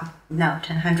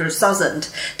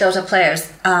 Dota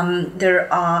players,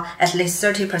 there are at least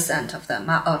 30% of them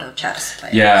are auto chess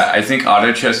players. Yeah, I think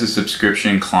auto chess's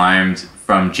subscription climbed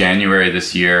from January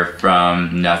this year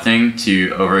from nothing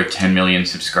to over 10 million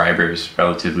subscribers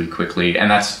relatively quickly. And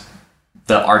that's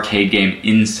the arcade game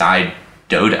inside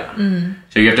Dota.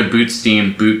 So you have to boot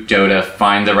Steam, boot Dota,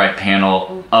 find the right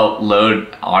panel,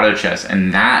 load auto chess,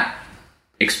 and that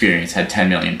experience had 10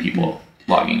 million people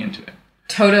logging into it.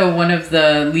 Toto, one of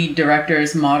the lead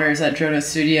directors, modders at Dota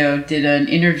Studio, did an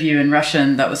interview in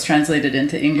Russian that was translated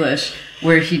into English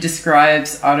where he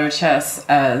describes auto chess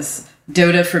as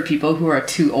Dota for people who are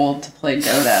too old to play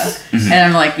Dota. And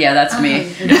I'm like, yeah, that's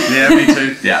me. Yeah, me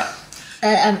too. Yeah.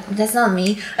 That's not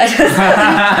me. I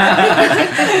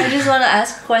just want to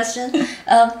ask a question.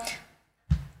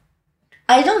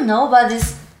 I don't know about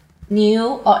this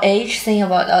new or age thing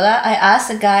about Dota. I asked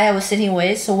the guy I was sitting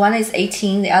with, so one is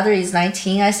 18, the other is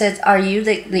 19. I said, are you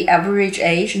the average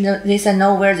age? No, they said,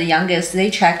 no, we're the youngest. They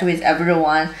checked with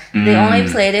everyone. They only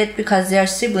played it because their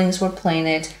siblings were playing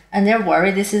it, and they're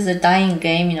worried this is a dying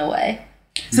game in a way.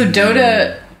 So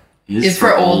Dota is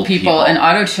for old people, and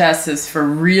auto chess is for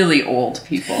really old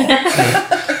people.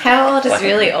 How old is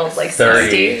really old? Like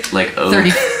 30. 60? Like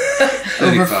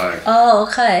 35. Oh,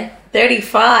 okay.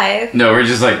 35? No, we're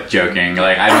just like joking.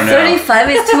 Like, I don't know. 35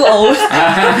 is too old.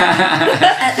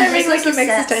 That makes like it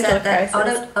makes sense that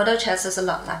auto chess is a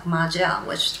lot like mahjong,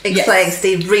 which explains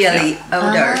the really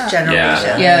older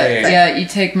generation. Yeah, you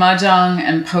take mahjong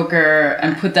and poker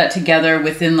and put that together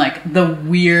within like the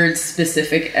weird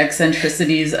specific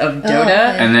eccentricities of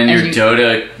Dota. And then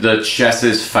Dota, the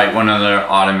chesses fight one another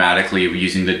automatically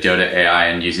using the Dota AI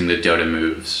and using the Dota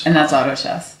moves. And that's auto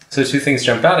chess. So two things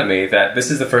jump out at me, that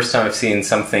this is the first time I've seen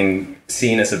something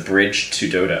seen as a bridge to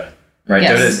Dota. Right?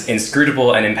 Yes. Dota is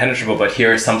inscrutable and impenetrable, but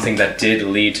here is something that did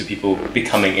lead to people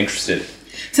becoming interested.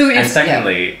 And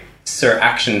secondly, Sir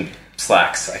Action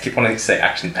Slacks. I keep wanting to say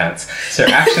Action Pants. Sir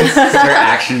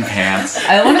Action Pants.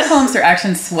 I want to call him Sir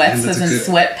Action Sweats, as in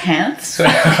sweat pants.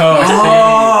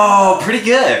 Pretty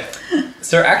good.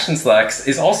 Sir Action Slacks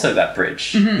is also that bridge.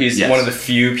 He's one of the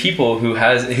few people who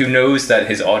knows that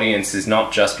his audience is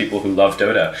not just people who love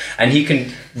Dota, and he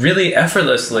can really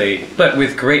effortlessly, but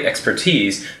with great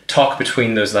expertise, talk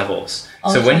between those levels.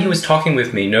 Okay. So when he was talking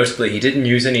with me, notably, he didn't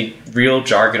use any real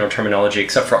jargon or terminology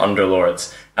except for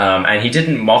underlords. And he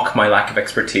didn't mock my lack of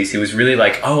expertise. He was really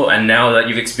like, oh, and now that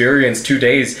you've experienced 2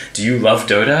 days, do you love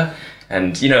Dota?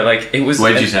 And, you know, like, it was...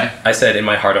 What did you say? I said, in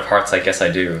my heart of hearts, I guess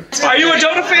I do. Are you a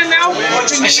Dota fan now?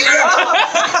 Always.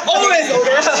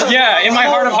 Yeah, in my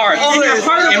heart of hearts.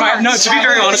 No, to be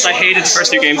very honest, I hated the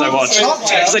first 2 games I watched.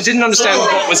 Because I didn't understand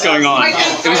what was going on.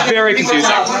 It was very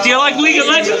confusing. Do you like League of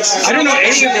Legends? I don't know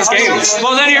any of these games.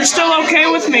 Well, then you're still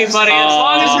okay with me, buddy. As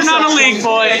long as you're not a League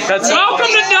boy. Welcome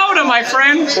to Dota, my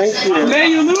friend. Thank you. May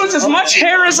you lose as much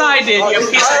hair as I did, you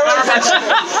piece of garbage.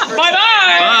 Bye-bye.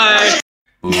 Bye.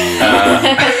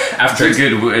 That's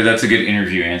a good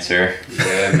interview answer.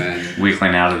 Yeah, man.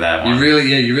 Weakling out of that one.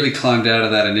 You really climbed out of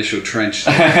that initial trench.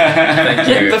 Thank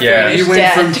you. Yeah. You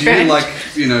went from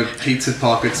pizza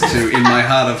pockets to in my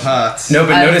heart of hearts. No,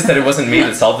 but notice that it wasn't me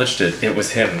that salvaged it. It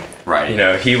was him. Right. You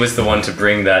know, he was the one to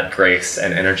bring that grace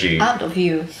and energy out of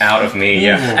you. Out of me,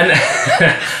 yeah.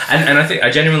 And I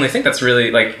genuinely think that's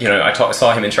really, like, you know, I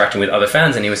saw him interacting with other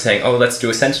fans, and he was saying, oh, let's do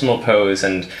a sentinel pose,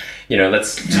 and, you know,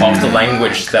 let's talk the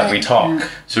language that we talk.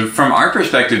 So from our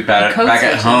perspective, back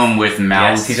at home with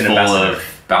mouths full of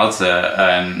Baozi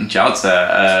and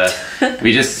Jiaozi,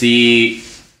 we just see,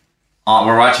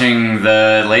 we're watching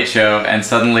the Late Show, and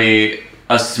suddenly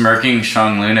a smirking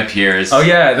Shang Lun appears. Oh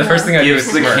yeah, the first thing I do is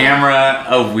gives the smirk. camera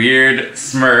a weird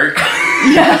smirk.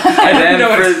 Yeah.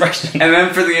 and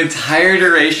then for the entire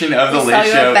duration of the late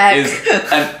show is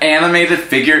an animated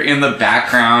figure in the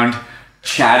background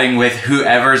chatting with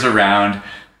whoever's around,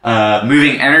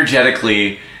 moving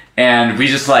energetically. And we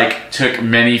just like took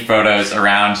many photos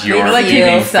around your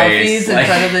evening selfies face. in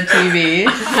front of the TV.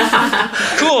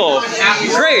 Cool.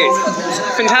 Great.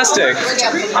 Fantastic.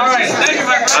 All right.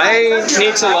 I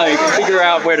need to like figure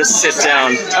out where to sit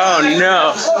down. Oh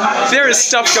no. There is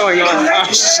stuff going on. Oh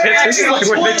shit. This is like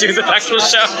where they do the actual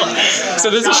show.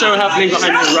 So there's a show happening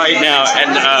behind me right now,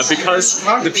 and because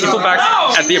the people back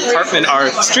at the apartment are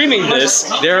streaming this,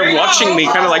 they're watching me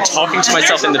kind of like talking to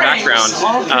myself in the background.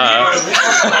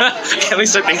 At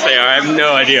least I think they are. I have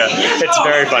no idea. It's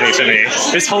very funny to me.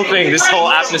 This whole thing, this whole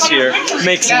atmosphere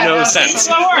makes no sense.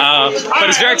 But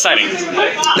it's very exciting.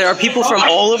 There are people from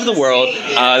all over the world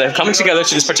that are coming together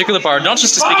to this particular bar, not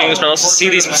just to speak English, but also to see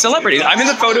these celebrities. I'm in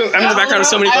the background of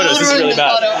so many photos. This is really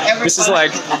bad. This is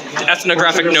like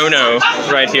ethnographic no-no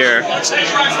right here.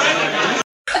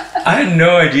 I had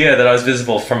no idea that I was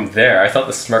visible from there. I thought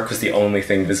the smirk was the only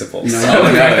thing visible. You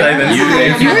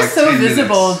were so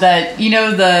visible that, you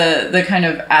know, the kind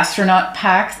of astronaut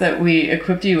pack that we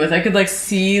equipped you with, I could like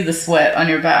see the sweat on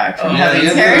your back from having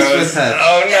hair.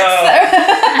 Oh no.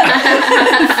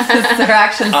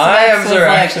 Zeraction sweats. I have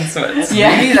Zeraction sweats.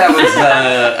 Yeah. Maybe that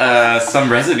was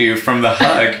some residue from the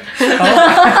hug.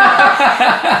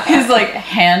 His like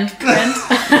handprint.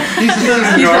 He's a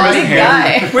big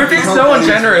guy. We're being so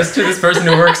ungenerous to this person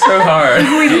who works so hard.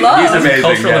 We love. He's amazing.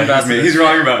 Cultural ambassador. He's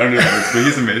wrong about undergarments, but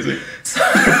he's amazing.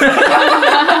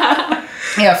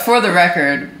 Yeah, for the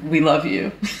record, we love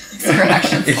you.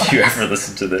 If you ever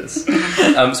listen to this.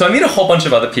 So I meet a whole bunch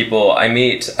of other people. I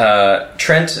meet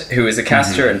Trent, who is a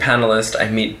caster and panelist. I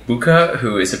meet Buka,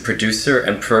 who is a producer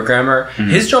and programmer.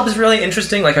 His job is really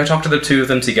interesting. Like, I talked to the two of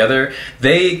them together.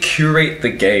 They curate the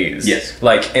gaze. Yes.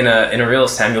 Like, in a real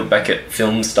Samuel Beckett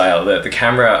film style. The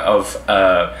camera of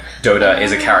Dota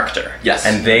is a character. Yes.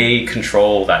 And they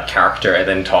control that character and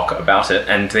then talk about it.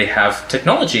 And they have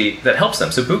technology that helps them.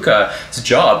 So Buka's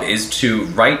job is to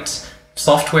write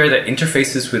software that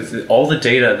interfaces with all the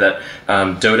data that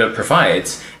Dota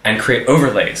provides and create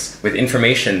overlays with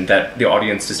information that the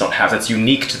audience does not have that's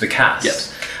unique to the cast.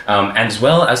 Yes. And as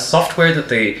well as software that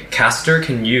the caster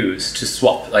can use to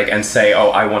swap, like, and say,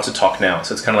 oh, I want to talk now.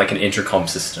 So it's kind of like an intercom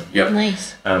system. Yep.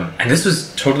 Nice. And this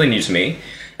was totally new to me.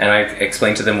 And I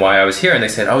explained to them why I was here, and they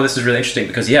said, oh, this is really interesting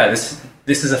because, yeah, this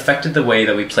has affected the way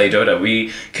that we play Dota.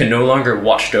 We can no longer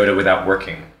watch Dota without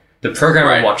working. The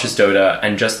programmer watches Dota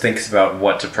and just thinks about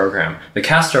what to program. The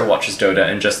caster watches Dota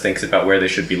and just thinks about where they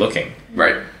should be looking.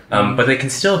 Right. But they can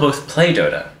still both play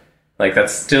Dota. Like,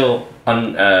 that's still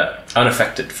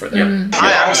unaffected for them.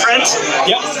 Hi, I'm Trent.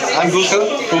 Yep. I'm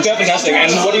Buka. Buka, fantastic.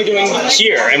 And what are you doing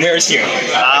here? And where is here?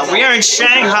 We are in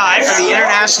Shanghai for the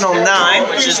International 9,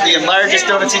 which is the largest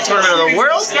Dota 2 tournament of the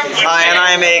world. And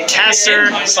I am a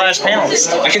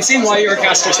caster/panelist. I can see why you're a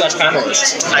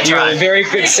caster/panelist. I You try. have a very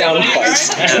good sound bites.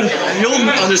 You'll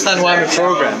understand why I'm a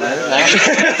programmer.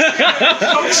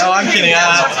 No, I'm kidding.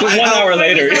 1 hour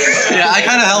later. Yeah, I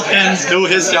kind of help him do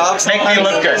his job. Make me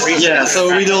look good. Yeah, so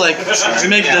we do like, we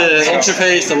make the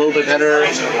interface a little bit better.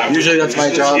 Usually that's my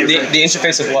job. The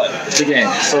interface of what? The game.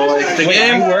 So like the Wait,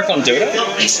 game. you work on Dota?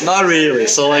 Not really.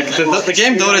 So like the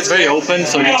game Dota is very open,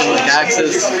 so you can like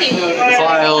access the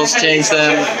files, change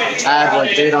them, add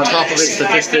like data on top of it,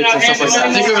 statistics and stuff like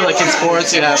that. Think of it like in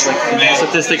sports, you have like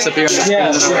statistics appear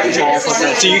on the screen and stuff like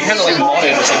that. So you kind of like mod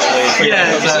it essentially.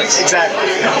 Yeah, Exactly.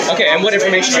 Okay, and what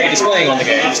information are you displaying on the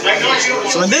game?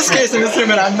 So in this case, in this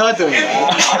tournament, I'm not doing it.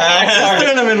 This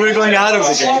tournament, we're going out of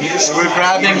the game. We're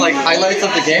grabbing like highlights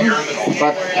of the game,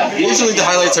 but usually the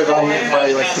highlights are done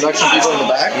by like production people in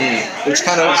the back, which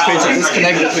kind of creates a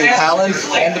disconnect between talent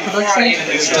and the production.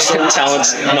 Talent,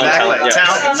 non-talent. Yeah.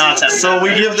 Talent, not talent. So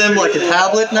we give them like a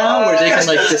tablet now where they can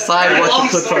like decide what to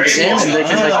put from the game, and they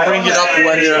can like bring it up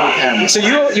when they're on camera. So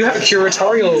you have a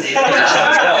curatorial position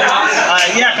as well.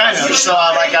 Yeah, kind of. So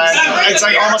it's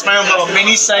like almost my own little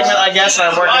mini segment, I guess. And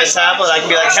I'm working the tablet. I can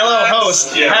be like, "Hello,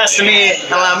 host. Pass to me.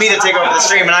 Allow me to take over the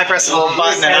stream." And I press a little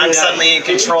button, and I'm suddenly in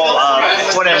control of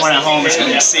what everyone at home is going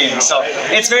to be seeing. So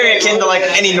it's very akin to like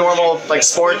any normal like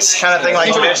sports kind of thing,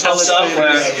 like traditional stuff.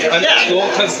 Well,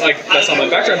 because like that's not my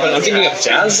background, but I'm thinking of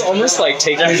jazz almost, like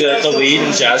taking the lead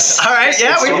in jazz. All right,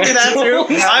 yeah, we can do that too.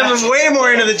 I'm way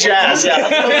more into the jazz. Yeah,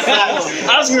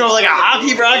 I was gonna go like a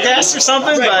hockey broadcast or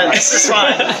something, but this is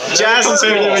fine. Jazz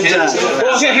and jazz.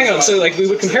 Well, okay, hang on. So like we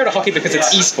would compare to hockey because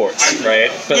it's esports,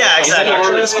 right? But yeah, exactly. Is it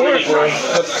actually a sport?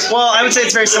 Well, I would say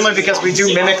it's very similar because we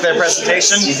do mimic their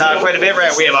presentation quite a bit,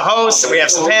 right? We have a host, we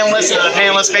have some panelists, and the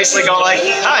panelists basically go like,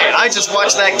 "Hi, I just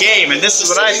watched that game, and this is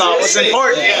what I thought was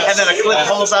important." And then a clip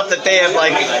pulls up that they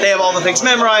have all the things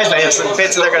memorized, they have some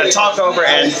bits that they're going to talk over,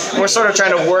 and we're sort of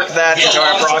trying to work that into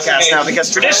our broadcast now because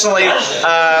traditionally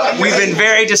we've been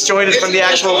very disjointed from the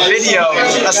actual video,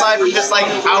 aside from just like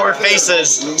our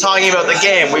faces talking about the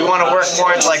game. We want to work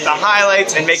more into like the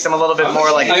highlights and make them a little bit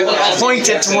more like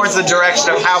pointed towards the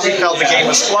direction of how we felt the game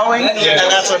was flowing,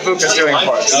 and that's what Buka's doing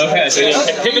for us. Okay, so you're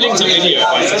pivoting to video.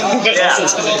 Yeah.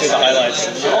 Specifically the highlights.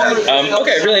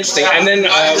 Okay, really interesting. And then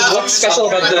what's special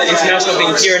about the international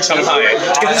thing here in Shanghai?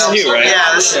 Because this is new, right?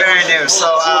 Yeah, this is very new.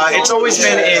 So it's always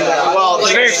been in, well,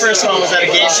 the very first one was at a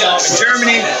game show in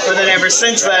Germany, but then ever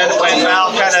since then, when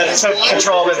Valve kind of took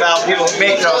control with Valve, people who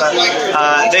make Dota,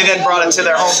 they then brought it to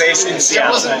their home base in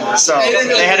Seattle. So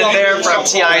they had it there from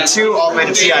TI2 all the way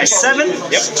to TI7,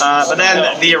 but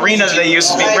then the arena that they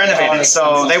used was being renovated.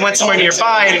 So they went somewhere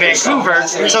nearby in Vancouver,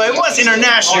 so it was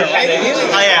international.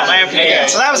 I am Canadian,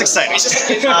 so that was exciting.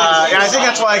 And I think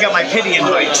that's why I got my pity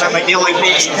invite, because I'm like the only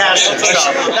Canadian caster.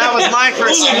 So that was my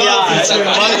first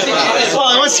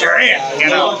well, once you're in, you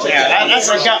know, that's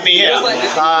what got me in.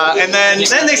 And then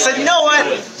they said, you know what,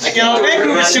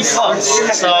 Vancouver's too close.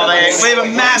 So we have a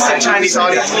massive Chinese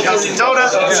audience when it comes to Dota,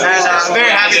 and I'm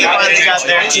very happy they finally got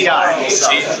their TI. So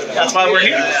that's why we're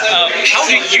here. How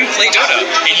do you play Dota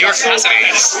in your capacity?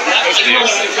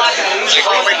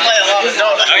 Well, we play a lot of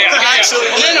Dota. Oh, yeah. Actually,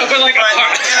 no, but like in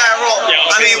our role.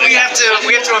 I mean, we have to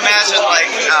imagine like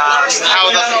how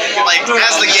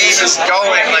as the game is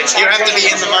going, like you have to be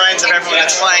in the minds of everyone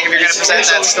that's playing if you're going to present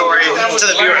that story to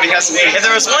the viewer. Because if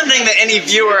there was one thing that any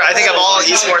viewer, I think, of all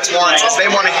esports wants, is they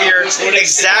want to hear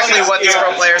exactly what these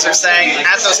pro players are saying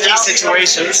at those key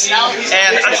situations.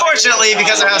 And unfortunately,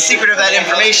 because of how secretive that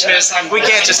information is, we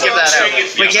can't just give that out.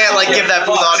 We can't like give that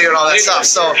booth audio and all that stuff.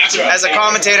 So as a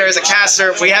commentator, as a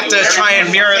caster, we have to try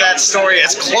and mirror that story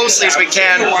as closely as we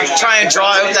can, try and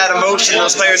draw out that emotion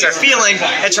those players are feeling,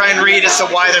 and try and read as to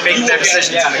why they're making their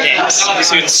decisions in the game.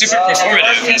 So it's super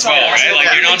performative as well, right?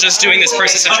 Like you're not just doing this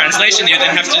process of translation, you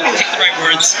then have to pick the right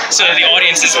words so that the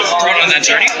audience is brought on that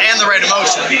journey. And the right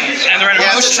emotion. And the right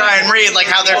emotion. To try and read like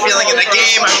how they're feeling in the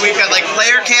game. I mean, we've got like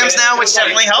player cams now, which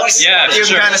definitely helps. Yeah, you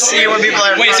can kind of see when people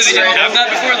are. Wait, so they didn't have that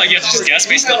before? Like you have to just guess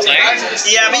based on the play?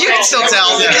 Yeah, but you can still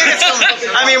tell.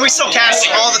 I mean, we still cast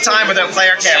all the time without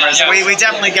player cameras. Yeah. We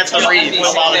definitely get the read a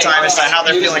lot of the time as to how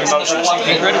they're feeling emotionally.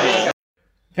 Incredible.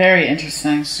 Very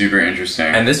interesting. Super interesting.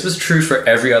 And this was true for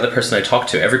every other person I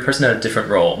talked to. Every person had a different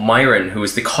role. Myron, who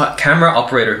is the camera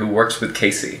operator who works with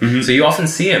Casey. Mm-hmm. So you often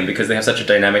see him because they have such a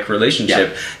dynamic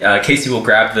relationship. Yeah. Casey will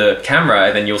grab the camera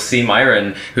and then you'll see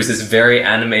Myron, who's this very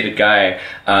animated guy,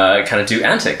 kind of do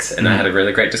antics. And I had a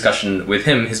really great discussion with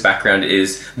him. His background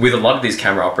is, with a lot of these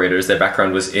camera operators, their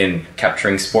background was in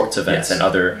capturing sports events and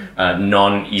other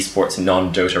non-esports,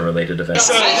 non-Dota related events.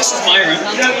 So this is Myron.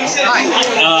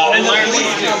 Hi. And Myron,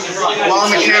 well,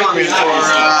 I'm a cameraman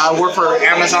I work for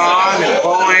Amazon and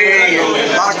Boeing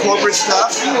and a lot of corporate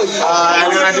stuff. And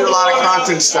then I do a lot of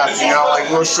content stuff, like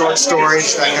real short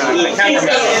stories, that kind of thing.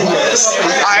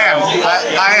 I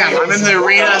am. I'm in the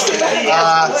arena.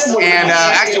 And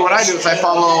actually what I do is I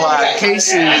follow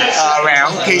Casey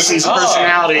around. Casey's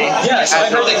personality. Yeah, so I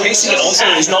heard that Casey also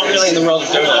is not really in the world of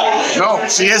Dota. No,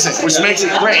 she isn't, which makes it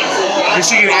great. Because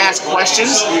she can ask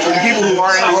questions, and people who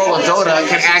are in the world of Dota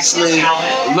can actually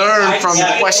learn from the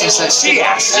questions that she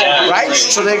asks, right?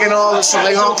 So they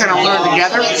all kind of learn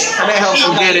together, and that helps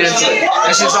them get into it.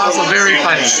 And she's also very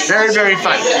funny, very, very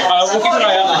funny. We'll keep an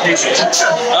eye out for Casey.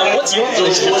 What's your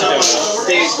relationship to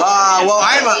Dota? Well,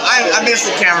 I'm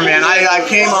basically a cameraman. I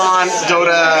came on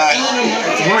Dota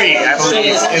 3, I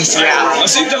believe, in Seattle.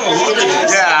 So you've done a lot of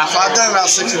these. Yeah, so I've done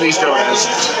about 6 of these Dotas.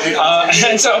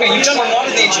 And so, okay, you've done a lot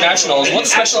of the internationals.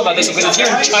 What's special about this one? Because it's here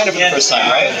in China for the first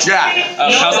time, right? Yeah.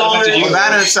 How's that affected you? Well,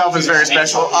 that in itself is very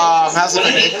special. How's it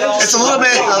affected? It's a little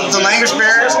bit, the language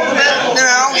barriers a little bit,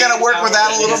 we got to work with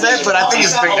that a little bit, but I think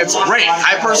it's great.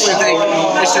 I personally think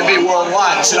it should be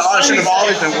worldwide. It should have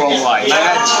always been worldwide.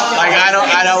 I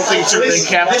don't think it should have been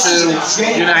kept to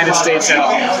the United States at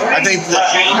all. I think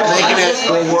making it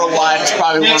worldwide is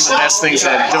probably one of the best things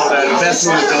that Dota's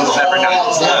ever done.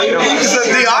 Because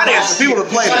the audience, the people that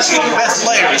play this, the best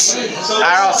players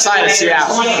are outside of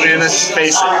Seattle. I mean, let's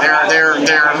face it, they're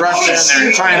in Russia,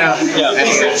 there, China,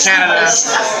 and Canada,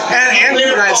 and the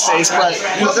United States, but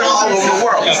they're all over the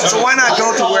world. So why not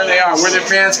go to where they are, where their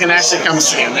fans can actually come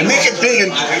see them, and make it big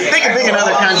in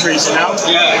other countries, you know?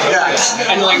 Yeah.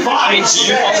 And like, I mean,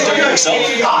 do you also do it yourself?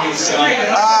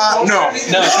 No.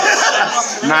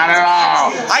 Not at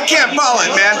all. I can't follow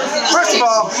it, man. First of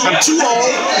all, I'm too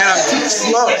old and I'm too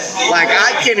slow. Like,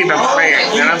 I can't even play it,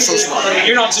 and I'm so slow.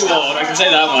 You're not too old, I can say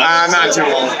that much. I'm not too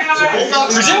old.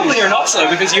 Presumably you're not slow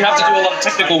because you have to do a lot of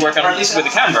technical work on with the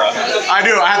camera. I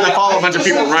do. I have to follow a bunch of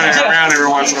people running around every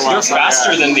once in a while. You're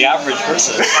faster than the average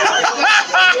person.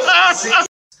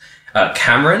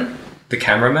 Cameron, the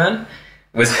cameraman,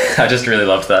 I just really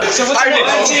loved that. So what's your name?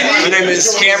 My name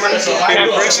is Cameron.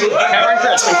 Cameron Crispin.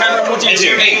 Cameron, what do you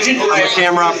do? I'm a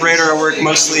camera operator. I work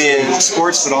mostly in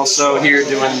sports, but also here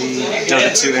doing the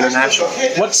Dota 2 International.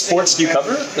 What sports do you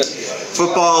cover?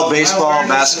 Football, baseball,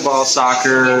 basketball,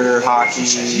 soccer, hockey.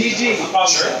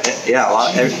 Yeah, a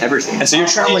lot, everything. And so you're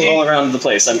traveling all around the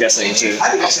place, I'm guessing, to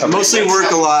I mostly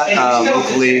work a lot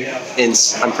locally.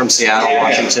 I'm from Seattle,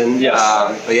 Washington.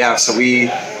 But yeah, so the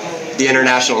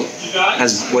International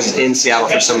was in Seattle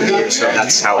for so many years, so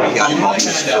that's how we got involved in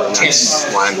this show, and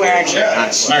that's why I'm here.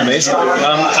 Amazing.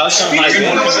 How's Shanghai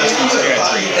been?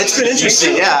 It's been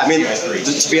interesting, yeah. I mean,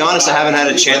 to be honest, I haven't had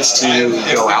a chance to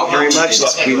go out very much.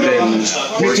 We've been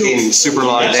working super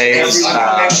long days,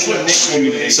 but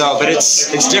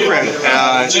it's different.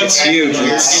 It's huge.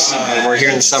 We're here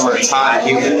in the summer. It's hot and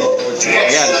humid.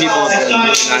 Yeah, the people have been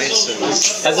really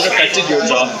nice. Has it affected your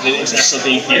job in international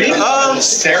being here?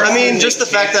 I mean, just the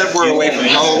fact that we're away from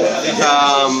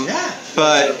home,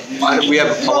 but we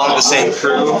have a lot of the same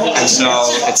crew, and so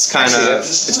it's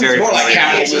very familiar.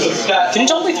 Can you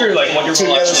talk me through like what your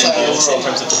production is in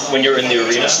terms of when you're in the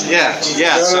arena? Yeah.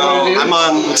 So I'm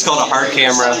on what's called a hard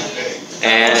camera.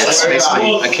 And it's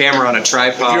basically a camera on a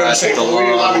tripod with a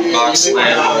long box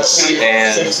lens,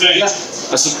 and as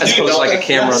opposed to like a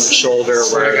camera on the shoulder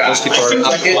where most people are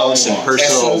up close and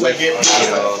personal with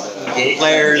the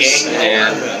players,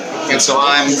 and so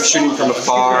I'm shooting from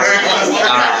afar.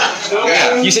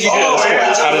 You said you do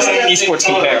esports. How does esports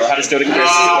compare? Or how does Dota compare to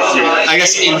esports? I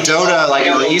guess in Dota, like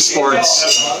in esports,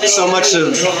 so much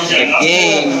of the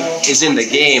game is in the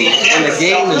game. When the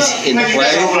game is in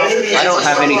play, I don't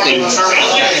have anything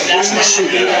to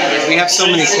shoot. We have so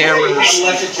many cameras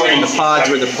in the pods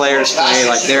where the players play,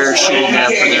 like they're shooting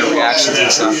them for their reactions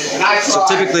and stuff. So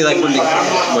typically, like when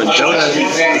Dota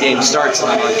the game starts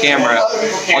and I'm on camera,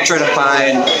 I'll try to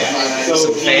find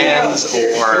some fans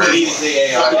or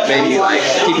maybe like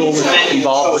people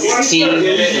involved with the team,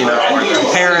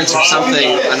 or parents or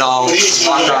something, and I'll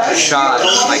walk off a shot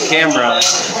with my camera,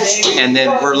 and then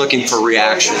we're looking for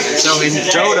reaction. So in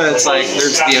Dota, it's like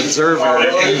there's the observer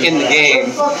in the game,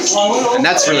 and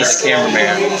that's really the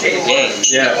cameraman in the game.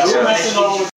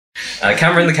 Yeah.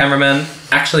 Cameron, the cameraman,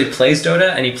 actually plays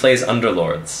Dota, and he plays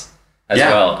Underlords as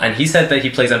well. And he said that he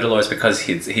plays Underlords because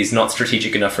he's not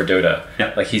strategic enough for Dota.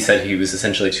 Yeah. Like he said he was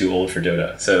essentially too old for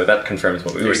Dota. So that confirms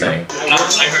what we were saying. I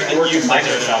heard that you played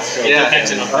Dota. Yeah. I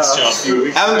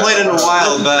haven't played in a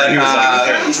while, but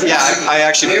I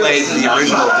actually played the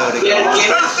original Dota game.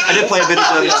 I did play a bit of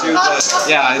Dota too, but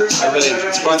yeah, I really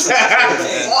it's fun.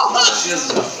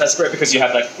 That's great because you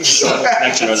have that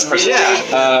connection as a person.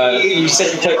 Yeah. You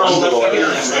said you played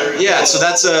Underlord. Yeah, so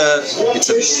it's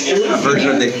a version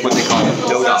of what they call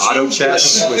Dota Auto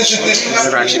Chess, which I've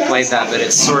never actually played that, but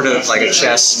it's sort of like a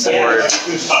chess board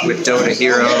with Dota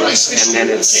heroes, and then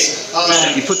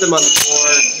you put them on the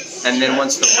board, and then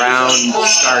once the round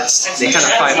starts, they kind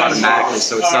of fight automatically,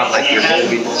 so it's not like you're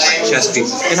moving like chess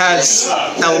pieces. It has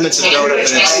elements of Dota, but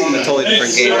it's a totally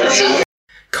different game.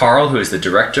 Carl, who is the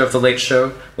director of The Late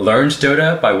Show, learned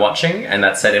Dota by watching, and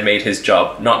that said it made his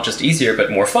job not just easier, but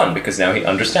more fun, because now he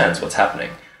understands what's happening.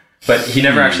 But he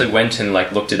never actually went and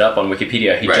looked it up on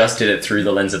Wikipedia. He just did it through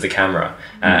the lens of the camera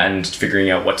and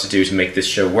figuring out what to do to make this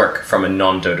show work from a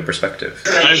non-Dota perspective.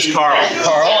 My name's Carl.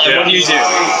 And what do you do?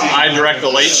 I direct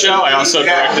The Late Show. I also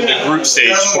directed the group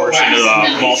stage portion of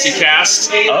the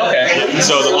multicast. Oh, okay.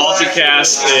 So the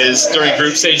multicast is, during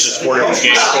group stage, there's 4 different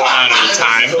games going on at a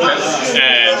time.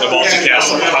 And the multicast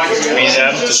will cut between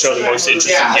them to show the most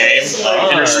interesting game.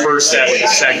 Intersperse that with a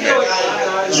segment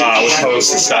with hosts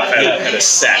and stuff at a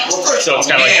set. So it's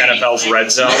kind of like NFL's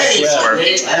Red Zone, where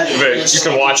you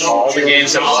can watch all the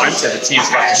games at once, and the team's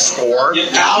about to score. You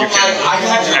can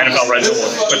NFL Red Zone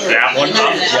will put that one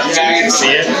up, so you can see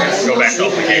it, go back to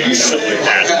all the games, stuff like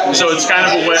that. So it's kind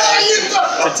of a way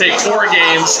to take 4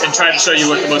 games and try to show you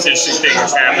what the most interesting thing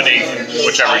is happening in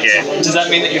whichever game. Does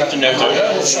that mean that you have to know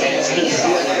Dota?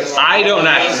 I don't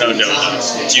have to know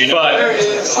Dota. But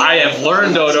I have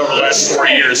learned Dota over the last 4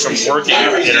 years from working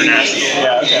at International.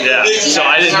 Yeah. So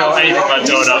I didn't know anything about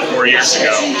Dota 4 years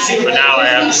ago, but now I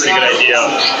have a pretty good idea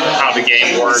of how the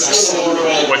game works,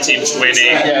 what team's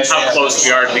winning, how close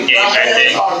we are to the game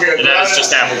ending, and that has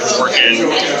just happened from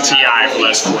working TI for the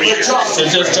last 4 years. So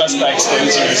just by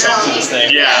exposing yourself to this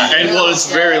thing. Yeah, and well,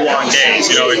 it's very long games.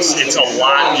 You know, it's a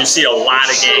lot. You see a lot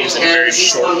of games in a very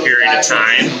short period of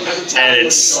time, and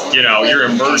it's, you know, you're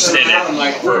immersed in it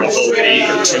for a whole week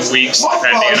or 2 weeks,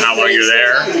 depending on how long you're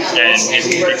there, and it's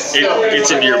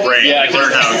into your brain. Yeah, you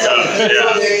learn how it goes.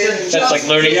 Yeah, that's like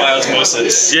learning by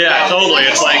osmosis. Yeah, totally.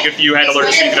 It's like if you had to learn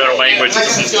to speak another language, and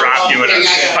just drop you in a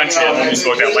country and you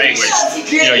spoke that language,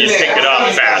 you know, you pick it up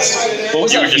fast. What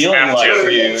was that feeling like for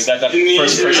you? That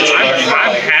first person learning?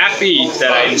 I'm happy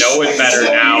that I know it better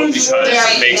now because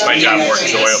it makes my job more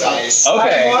enjoyable.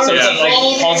 Okay, so it's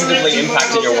like positively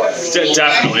impacted your work.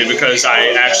 Definitely, because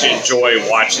I actually enjoy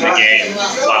watching the game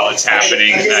while it's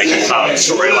happening, and I can follow the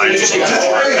storylines a little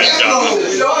more.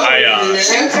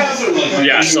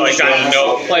 So I got to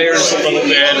know the players a little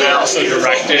bit, and I also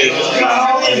directed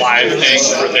a live thing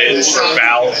for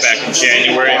Valve back in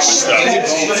January. It was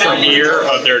the premiere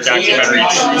of their documentary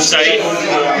True Sight,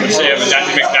 which they have a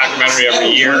documentary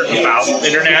every year about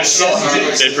International.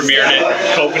 They premiered it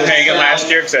in Copenhagen last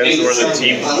year because that's where the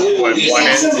team won it,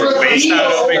 was based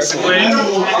out of, basically.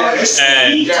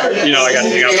 And, you know, I got to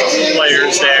hang out with the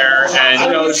players there, and, you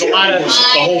know, there's a lot of,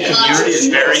 the whole community is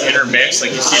very intermixed,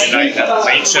 like you see tonight at the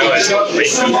Late Show. That's what the Late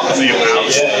Show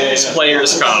is about.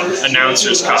 Players come,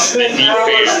 announcers come, they meet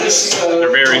fans. They're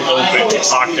very open to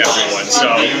talk to everyone. So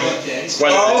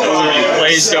whether it's someone who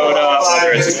plays Dota,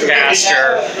 whether it's a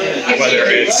caster, whether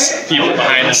it's people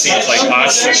behind the scenes like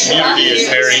us, the community is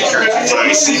very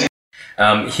encouraging.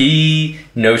 He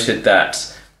noted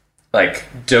that, like,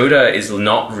 Dota is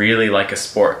not really like a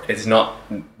sport. It's not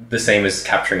the same as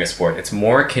capturing a sport. It's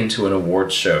more akin to an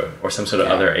awards show or some sort of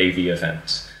other AV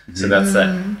event. So that's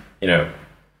that, you know,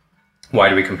 why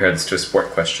do we compare this to a sport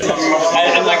question?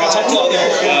 And like I talked to other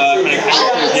kind of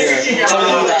people here, some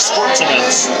of them are sports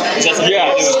events. Is that something you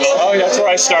do as well? Oh, that's where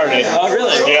I started. Oh,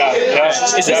 really? Yeah.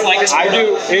 Is this like a sport? I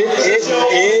do. It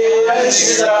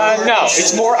is. No,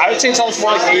 it's more. I would say it's almost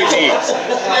more like AV.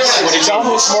 It's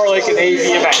almost more like an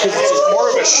AV event because it's more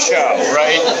of a show,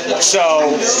 right?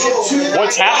 So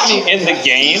what's happening in the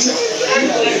game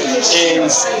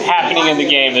is happening in the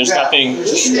game. There's nothing.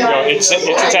 You know, it's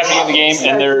happening in the game,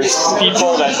 and there's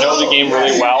people that know the game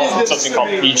really well from something called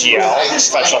PGL,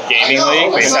 Special Gaming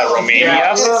League, based out of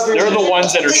Romania. They're the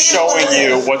ones that are showing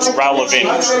you what's relevant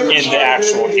in the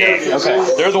actual game. Okay.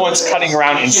 They're the ones cutting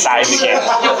around inside the game.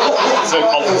 So they're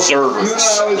called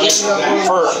observers.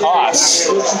 For us,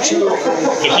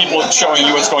 the people showing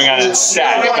you what's going on in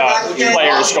set, the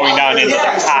players going down into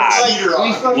the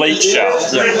pod, Late Show.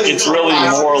 It's really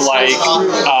more like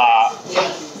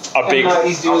a big,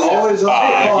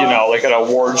 you know, like an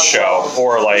awards show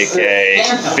or like a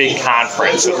big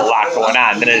conference with a lot going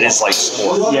on than it is like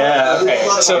sport. Yeah. Okay.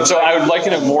 So I would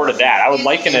liken it more to that. I would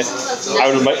liken the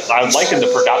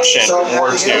production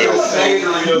more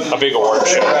to a big award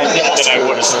show than I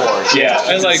would a sport.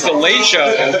 Yeah. And like the Late Show,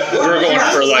 we were going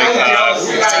for like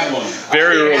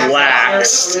very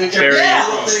relaxed, very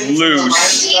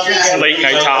loose late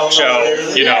night talk show.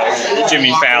 You know,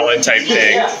 Jimmy Fallon type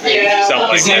thing. Something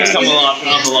like that. Come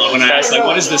up a lot when I ask, like,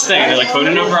 what is this thing? They're like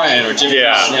Conan O'Brien or Jimmy.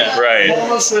 Yeah, right.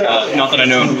 Not that I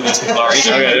know who these people are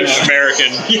either. Okay, there's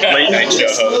American late night show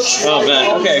host. Oh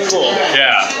man. Okay, cool.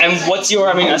 Yeah. And what's your?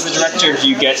 I mean, as the director, do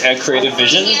you get a creative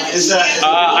vision?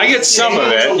 I get some of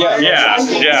it. Yeah.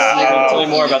 Tell me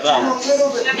more about that.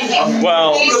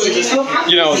 Well,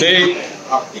 you know, they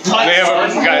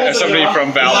have somebody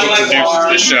from Valve who produces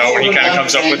the show, and he kind of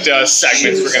comes up with the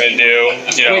segments we're going to do.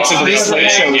 You know, wait, so this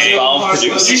Late Show is Valve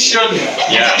produced?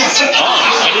 Yeah. Oh,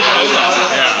 I didn't know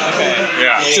that. Yeah. Okay.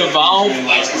 Yeah. So Valve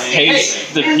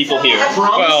pays the people here.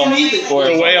 Well,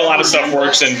 the way a lot of stuff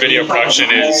works in video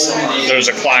production is there's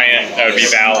a client, that would be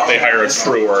Valve, they hire a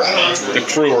crewer. The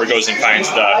crewer goes and finds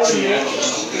the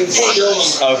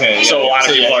workers. Okay. So a lot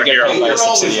of people are here. Like a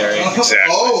subsidiary.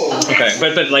 Exactly. Okay.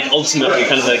 But like ultimately,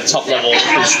 kind of like top level,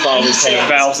 Valve is paying.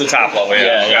 Valve's the top level,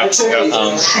 yeah.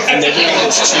 And they're doing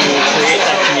this to create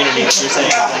that community. You're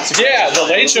saying. Yeah, the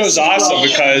Late Show is awesome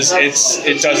because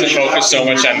it doesn't focus so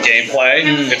much on gameplay.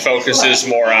 It focuses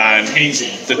more on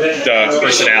the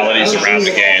personalities around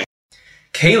the game.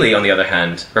 Kaylee, on the other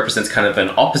hand, represents kind of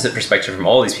an opposite perspective from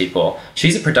all these people.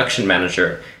 She's a production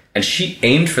manager, and she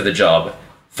aimed for the job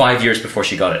 5 years before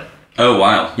she got it. Oh,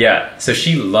 wow. Yeah, so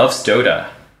she loves Dota,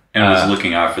 And was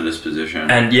looking out for this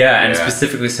position. And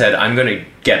specifically said, I'm going to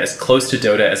get as close to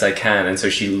Dota as I can. And so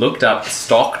she looked up,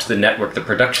 stalked the network, the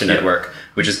production network,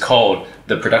 which is called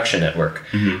the Production Network.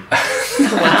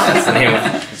 That's the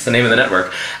name of the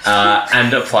network.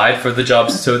 And applied for the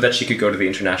job so that she could go to the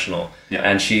international. Yeah.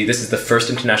 And this is the first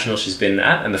international she's been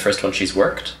at and the first one she's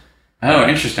worked. Oh,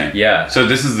 interesting. Yeah. So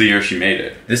this is the year she made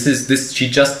it. She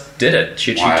just did it.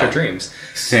 She achieved her dreams.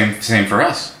 Same for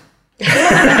us.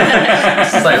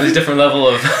 Slightly different level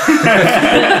of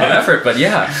effort, but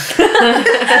yeah.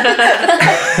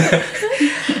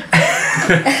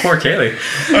 Poor Kaylee.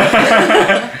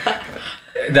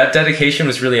 That dedication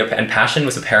was really and passion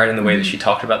was apparent in the way that she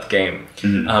talked about the game.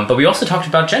 But we also talked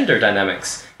about gender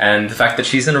dynamics and the fact that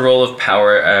she's in a role of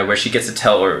power where she gets to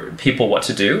tell people what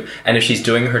to do, and if she's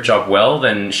doing her job well,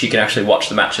 then she can actually watch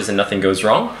the matches and nothing goes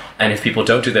wrong. And if people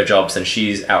don't do their jobs, then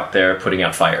she's out there putting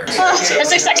out fires. A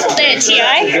successful day at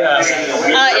TI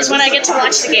is when I get to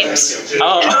watch the games.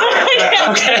 Oh,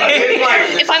 okay.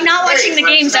 If I'm not watching the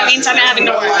games, that means I'm having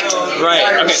to work.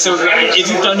 Right. Okay. So if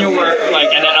you've done your work,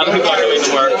 and then other people are doing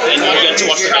the work, then you get to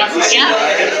watch the games. Yeah.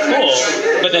 Cool.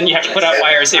 But then you have to put out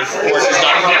fires if work is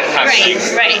not happening.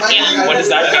 Right. Yeah. What does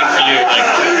that mean for you?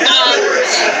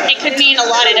 It could mean a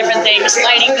lot of different things.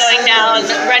 Lighting going down,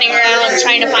 running around,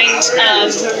 trying to find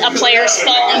a player's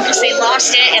phone because they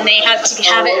lost it and they have to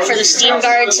have it for the Steam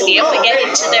guard to be able to get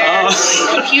into their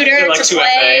computer to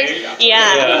play.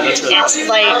 Yeah, it's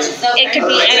it could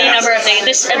be any number of things.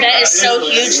 This event is so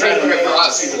huge that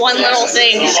one little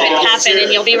thing could happen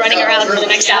and you'll be running around for the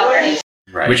next hour.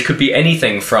 Right. Which could be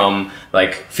anything from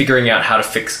figuring out how to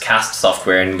fix cast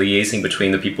software and liaising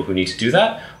between the people who need to do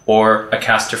that, or a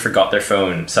caster forgot their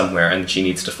phone somewhere and she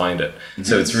needs to find it.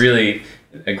 So it's really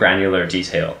a granular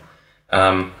detail.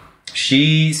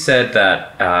 She said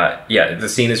that, the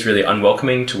scene is really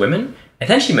unwelcoming to women. And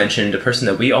then she mentioned a person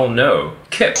that we all know,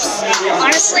 Kips.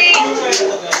 Honestly,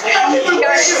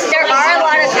 there are a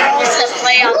lot of girls that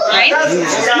play online,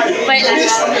 but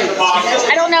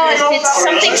I don't know if it's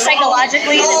something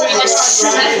psychologically that we just,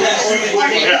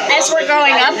 as we're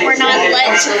growing up, we're not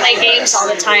led to play games all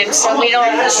the time, so we don't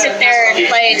sit there and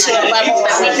play to a level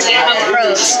that we can become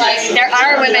pros. There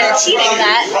are women achieving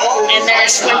that, and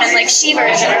there's women like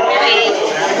Shiver that are really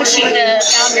pushing the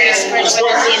boundaries for women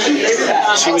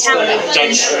in talent.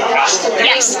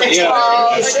 Yes, it's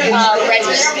called Red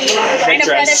kind of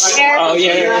reddish hair. Oh,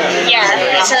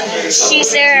 yeah. So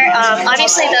she's there.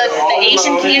 Obviously, the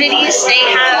Asian communities, they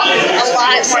have a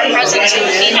lot more presence in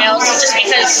females just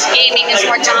because gaming is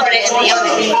more dominant in the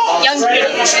young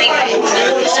communities.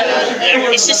 So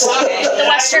it's just the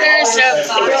Westerners, so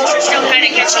the girls are still kind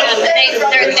of catching up.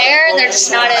 They're there, they're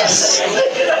just not as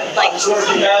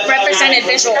represented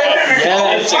visually.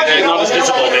 Yeah, they're not as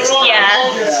visible, basically.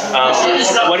 Yeah.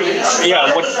 What do you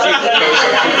propose can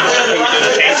we do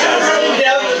to change that?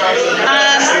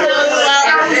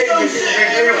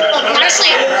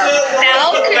 Honestly,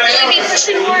 Val could really be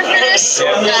pushing more for this.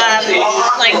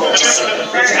 Just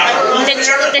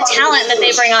the talent that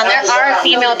they bring on. There are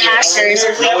female casters.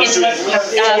 If we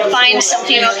can find some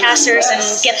female casters and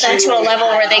get them to a level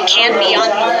where they can be on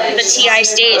the TI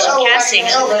stage of casting,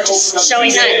 just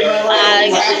showing that.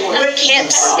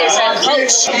 Kips is a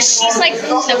coach. She's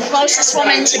the closest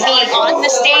woman to be on the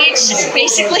stage,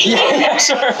 basically.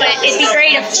 But it'd be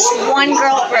great if just one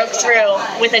girl broke through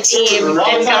with a team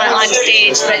and got on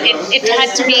stage. But it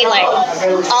had to be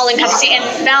all encompassing. And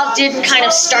Valve did kind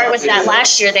of start with that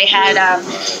last year. They had a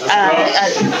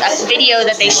video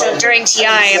that they showed during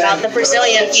TI about the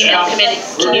Brazilian female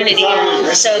community.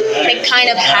 So they kind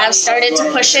of have started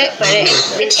to push it, but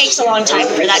it takes a long time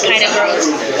for that kind of growth,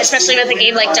 especially with a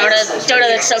game like Dota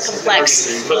that's so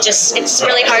complex. It's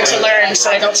really hard to learn,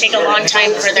 so it'll take a long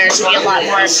time for there to be a lot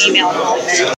more female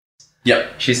involvement.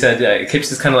 Yep. She said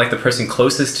Kips is kind of like the person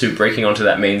closest to breaking onto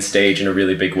that main stage in a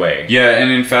really big way. Yeah, and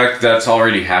in fact, that's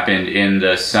already happened in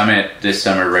the summit this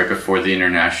summer, right before the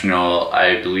international.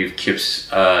 I believe Kips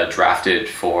drafted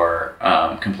for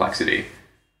complexity,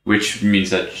 which means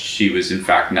that she was in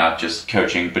fact not just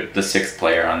coaching, but the 6th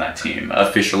player on that team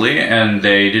officially. And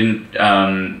they didn't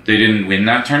win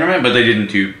that tournament, but they didn't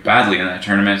do badly in that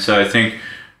tournament. So I think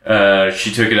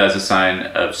she took it as a sign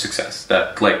of success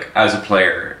that, as a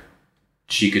player,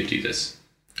 she could do this.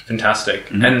 Fantastic.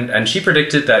 Mm-hmm. And she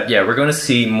predicted that, we're going to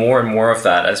see more and more of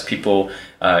that as people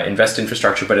invest in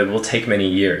infrastructure, but it will take many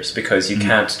years because you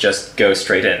can't just go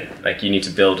straight in. You need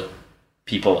to build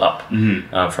people up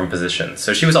from positions.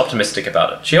 So she was optimistic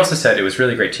about it. She also said it was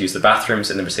really great to use the bathrooms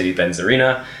in the Mercedes-Benz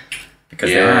Arena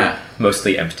because they were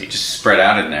mostly empty. Just spread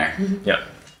out in there. Yeah.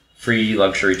 free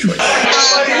luxury choice.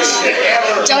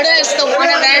 Dota is the one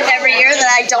event every year that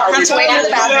I don't have to wait for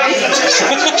the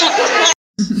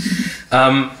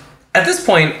bathroom. At this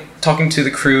point, talking to the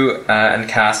crew and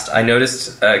cast, I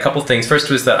noticed a couple things.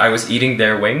 First was that I was eating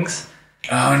their wings.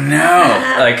 Oh no!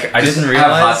 Like, I didn't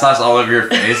realize. Have hot sauce all over your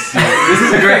face. This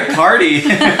is a great party.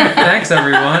 Thanks,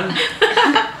 everyone.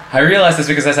 I realized this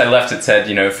because as I left, it said,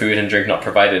 food and drink not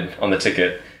provided on the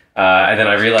ticket. And then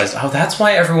I realized, that's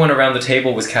why everyone around the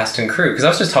table was cast and crew. Because I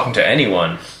was just talking to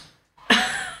anyone.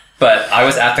 But I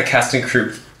was at the cast and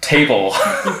crew table.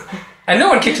 And no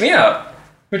one kicked me out.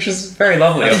 Which was very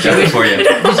lovely. Did you wish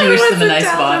them a nice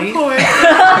body?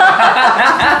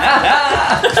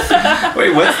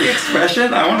 Wait, what's the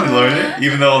expression? I want to learn it,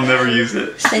 even though I'll never use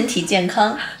it. 身体健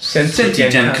康. 身体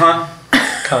健康.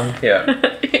 Yeah.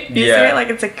 You say it like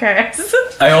it's a curse.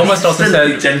 I almost also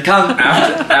said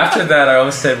after that I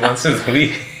almost said once a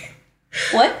week.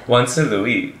 What? Once a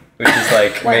week. Which is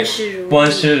like my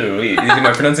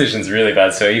pronunciation is really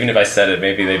bad, so even if I said it,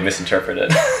 maybe they'd misinterpret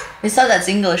it. We saw that's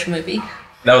English movie.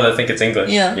 No, I think it's English.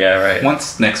 Yeah. Yeah, right.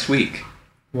 Once next week.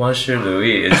 万事如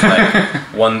意 is like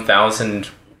 1,000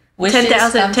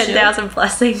 10,000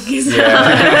 blessings.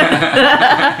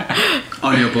 Yeah.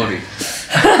 On your body.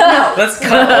 No, let's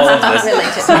cut all of this.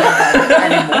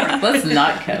 Anymore. Let's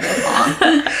not cut it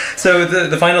on. So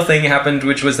the final thing happened,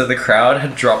 which was that the crowd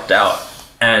had dropped out.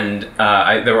 And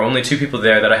there were only 2 people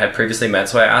there that I had previously met,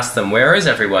 so I asked them, where is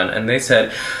everyone? And they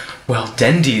said, well,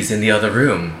 Dendy's in the other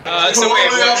room. So wait,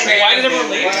 why did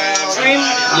everyone leave?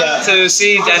 Yeah. To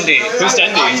see Dendy. Who's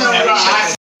Dendy?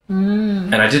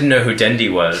 And I didn't know who Dendy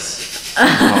was.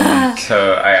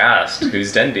 So I asked,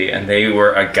 who's Dendy? And they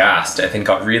were aghast. I think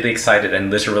got really excited and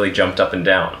literally jumped up and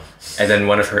down. And then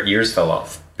one of her ears fell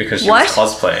off because she was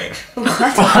cosplaying.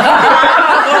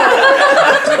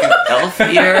 Like an elf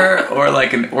ear or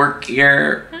like an orc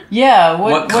ear? Yeah,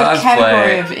 what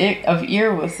category of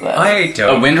ear was that? I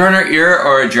don't. A Windrunner ear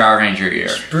or a Drow Ranger ear?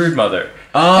 Broodmother.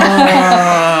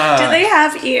 Oh. Do they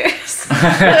have ears?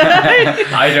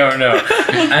 I don't know.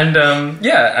 And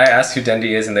I asked who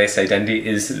Dendy is, and they say Dendy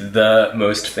is the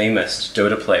most famous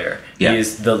Dota player. Yeah. He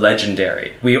is the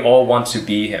legendary. We all want to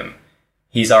be him.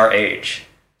 He's our age.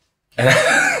 Which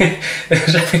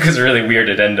I think was a really weird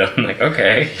addendum. I'm like,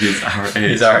 okay. He's our age.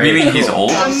 He's our age. Meaning he's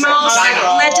old? The most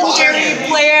legendary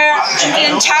player in the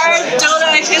entire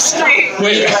Dota history.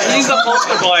 He's the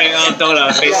poster boy of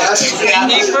Dota, basically.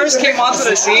 He first came onto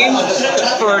the scene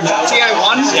for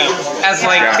TI1 as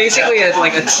basically a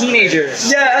teenager.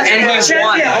 Yeah, and he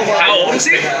won. How old is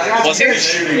he? Was he?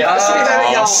 16? He was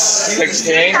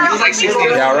like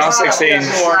 16. Yeah, around 16.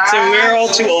 So we're all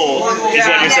too old, is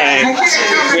what you're saying.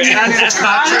 That's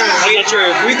not true. That's not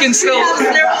true. We can still.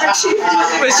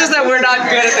 It's just that we're not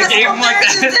good at the game like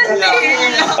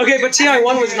that. Okay, but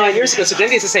TI1 was 9 years ago, so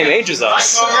Dendy is the same age as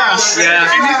us. Yeah.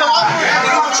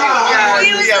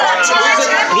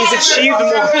 He's achieved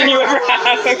more than you ever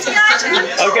have.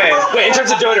 Okay. Wait, in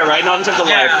terms of Dota, right? Not in terms of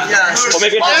life. Or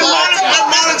maybe in terms of life.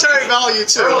 Monetary value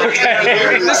too.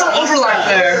 Okay. There's some overlap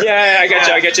there. Yeah, I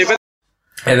get you. But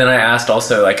and then I asked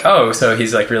also, like, so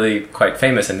he's like really quite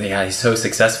famous, and he's so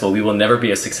successful. We will never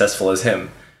be as successful as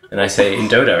him. And I say, in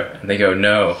Dota, and they go,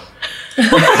 no.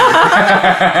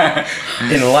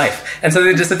 In life. And so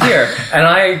they disappear. And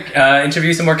I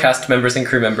interview some more cast members and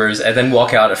crew members, and then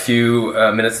walk out a few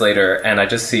minutes later, and I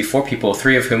just see 4 people,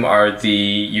 3 of whom are the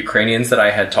Ukrainians that I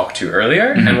had talked to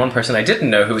earlier, and 1 person I didn't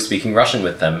know who was speaking Russian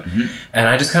with them. And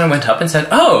I just kind of went up and said,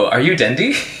 oh, are you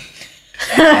Dendy?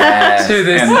 Yes. To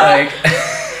this,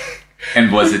 and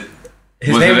was it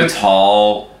a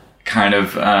tall kind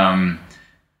of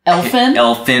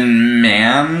elfin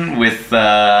man with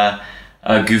a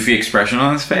goofy expression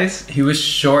on his face? He was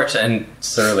short and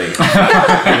surly.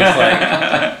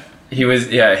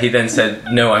 He then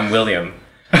said, no, I'm William.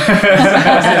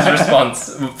 That was his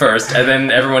response first, and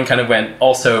then everyone kind of went,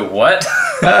 also, what?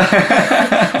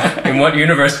 In what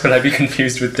universe would I be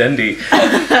confused with Dendy?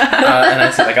 And I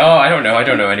said, I don't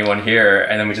know anyone here.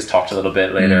 And then we just talked a little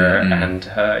bit later, and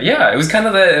it was kind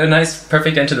of a nice,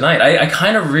 perfect end to the night. I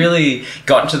kind of really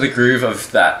got into the groove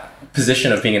of that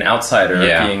position of being an outsider, of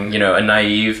being, a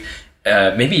naive,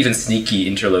 maybe even sneaky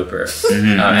interloper.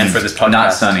 And for this podcast,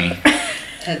 not sunny.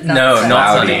 No,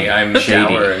 not sunny. I'm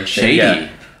shady. dour and shady. Shady.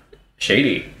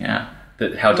 Shady. Yeah.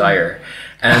 How dire.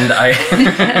 And I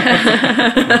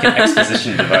like an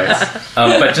exposition device.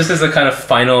 But just as a kind of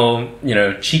final,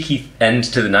 cheeky end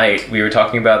to the night, we were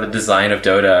talking about the design of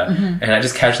Dota, and I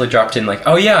just casually dropped in like,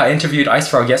 oh yeah, I interviewed Ice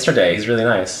Frog yesterday. He's really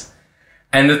nice.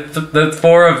 And the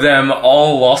 4 of them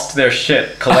all lost their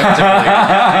shit collectively.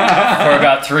 for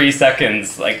about 3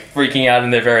 seconds, like freaking out in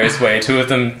their various way. 2 of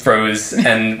them froze,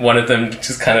 and one of them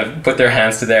just kind of put their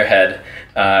hands to their head.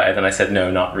 And then I said, no,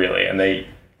 not really. And they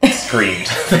screamed.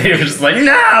 They were just like,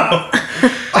 no!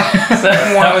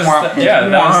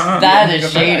 That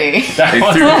is shady. They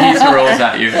threw pizza rolls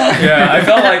at you. Yeah, I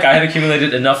felt like I had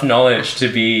accumulated enough knowledge to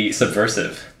be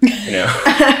subversive. You know,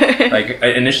 like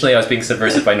initially I was being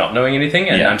subversive by not knowing anything,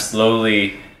 and I'm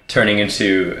slowly turning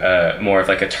into more of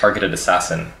like a targeted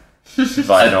assassin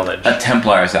via knowledge. A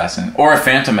Templar assassin or a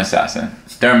Phantom assassin.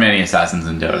 There are many assassins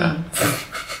in Dota.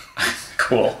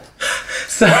 Cool.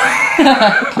 So, all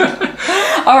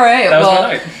right. That was well,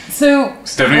 my night. so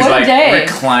Stephanie's what a like day.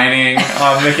 reclining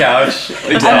on the couch.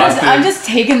 I'm just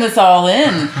taking this all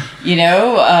in, you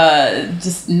know,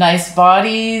 just nice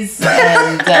bodies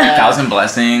and 1,000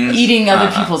 blessings, eating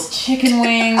other people's chicken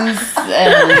wings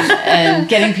and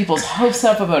getting people's hopes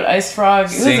up about Ice Frog.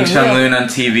 Seeing Shang Lun on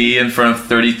TV in front of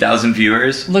 30,000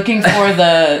 viewers. Looking for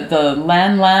the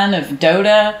Lan of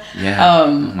Dota. Yeah.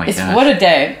 Oh my gosh. What a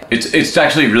day. It's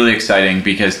actually really exciting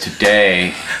because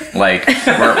today, like,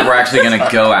 we're actually gonna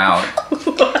go out.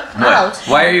 What?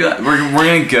 Why are you? We're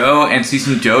gonna go and see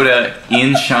some Dota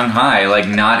in Shanghai, like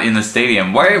not in the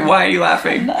stadium. Why are you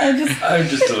laughing? I'm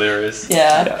just delirious.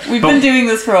 Yeah. We've been doing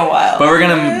this for a while. But we're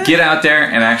gonna get out there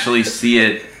and actually see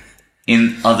it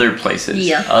in other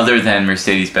places, other than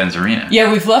Mercedes-Benz Arena.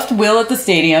 Yeah, we've left Will at the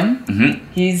stadium.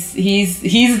 Mm-hmm. He's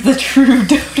the true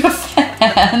Dota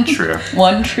fan. True.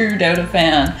 One true Dota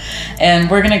fan. And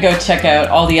we're going to go check out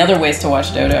all the other ways to watch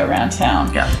Dota around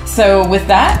town. Yeah. So with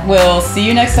that, we'll see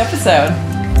you next episode.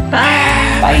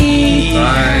 Bye. Bye.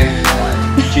 Bye.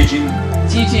 GG.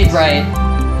 GG, right.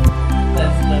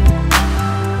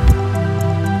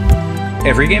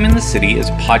 Every Game in the City is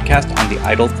a podcast on the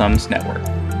Idle Thumbs Network.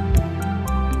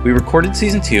 We recorded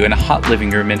Season 2 in a hot living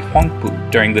room in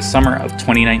Huangpu during the summer of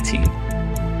 2019.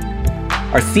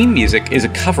 Our theme music is a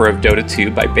cover of Dota 2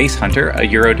 by Bass Hunter, a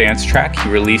Eurodance track he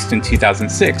released in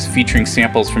 2006 featuring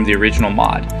samples from the original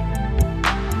mod.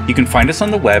 You can find us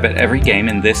on the web at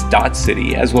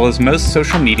everygameinthis.city, as well as most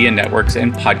social media networks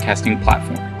and podcasting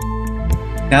platforms.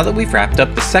 Now that we've wrapped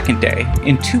up the second day,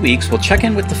 in 2 weeks we'll check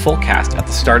in with the full cast at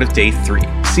the start of day 3,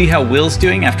 see how Will's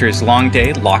doing after his long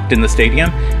day locked in the stadium,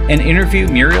 and interview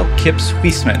Muriel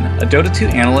Kipps-Huisman, a Dota 2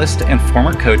 analyst and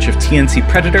former coach of TNC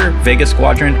Predator, Vega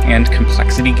Squadron, and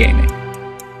Complexity Gaming.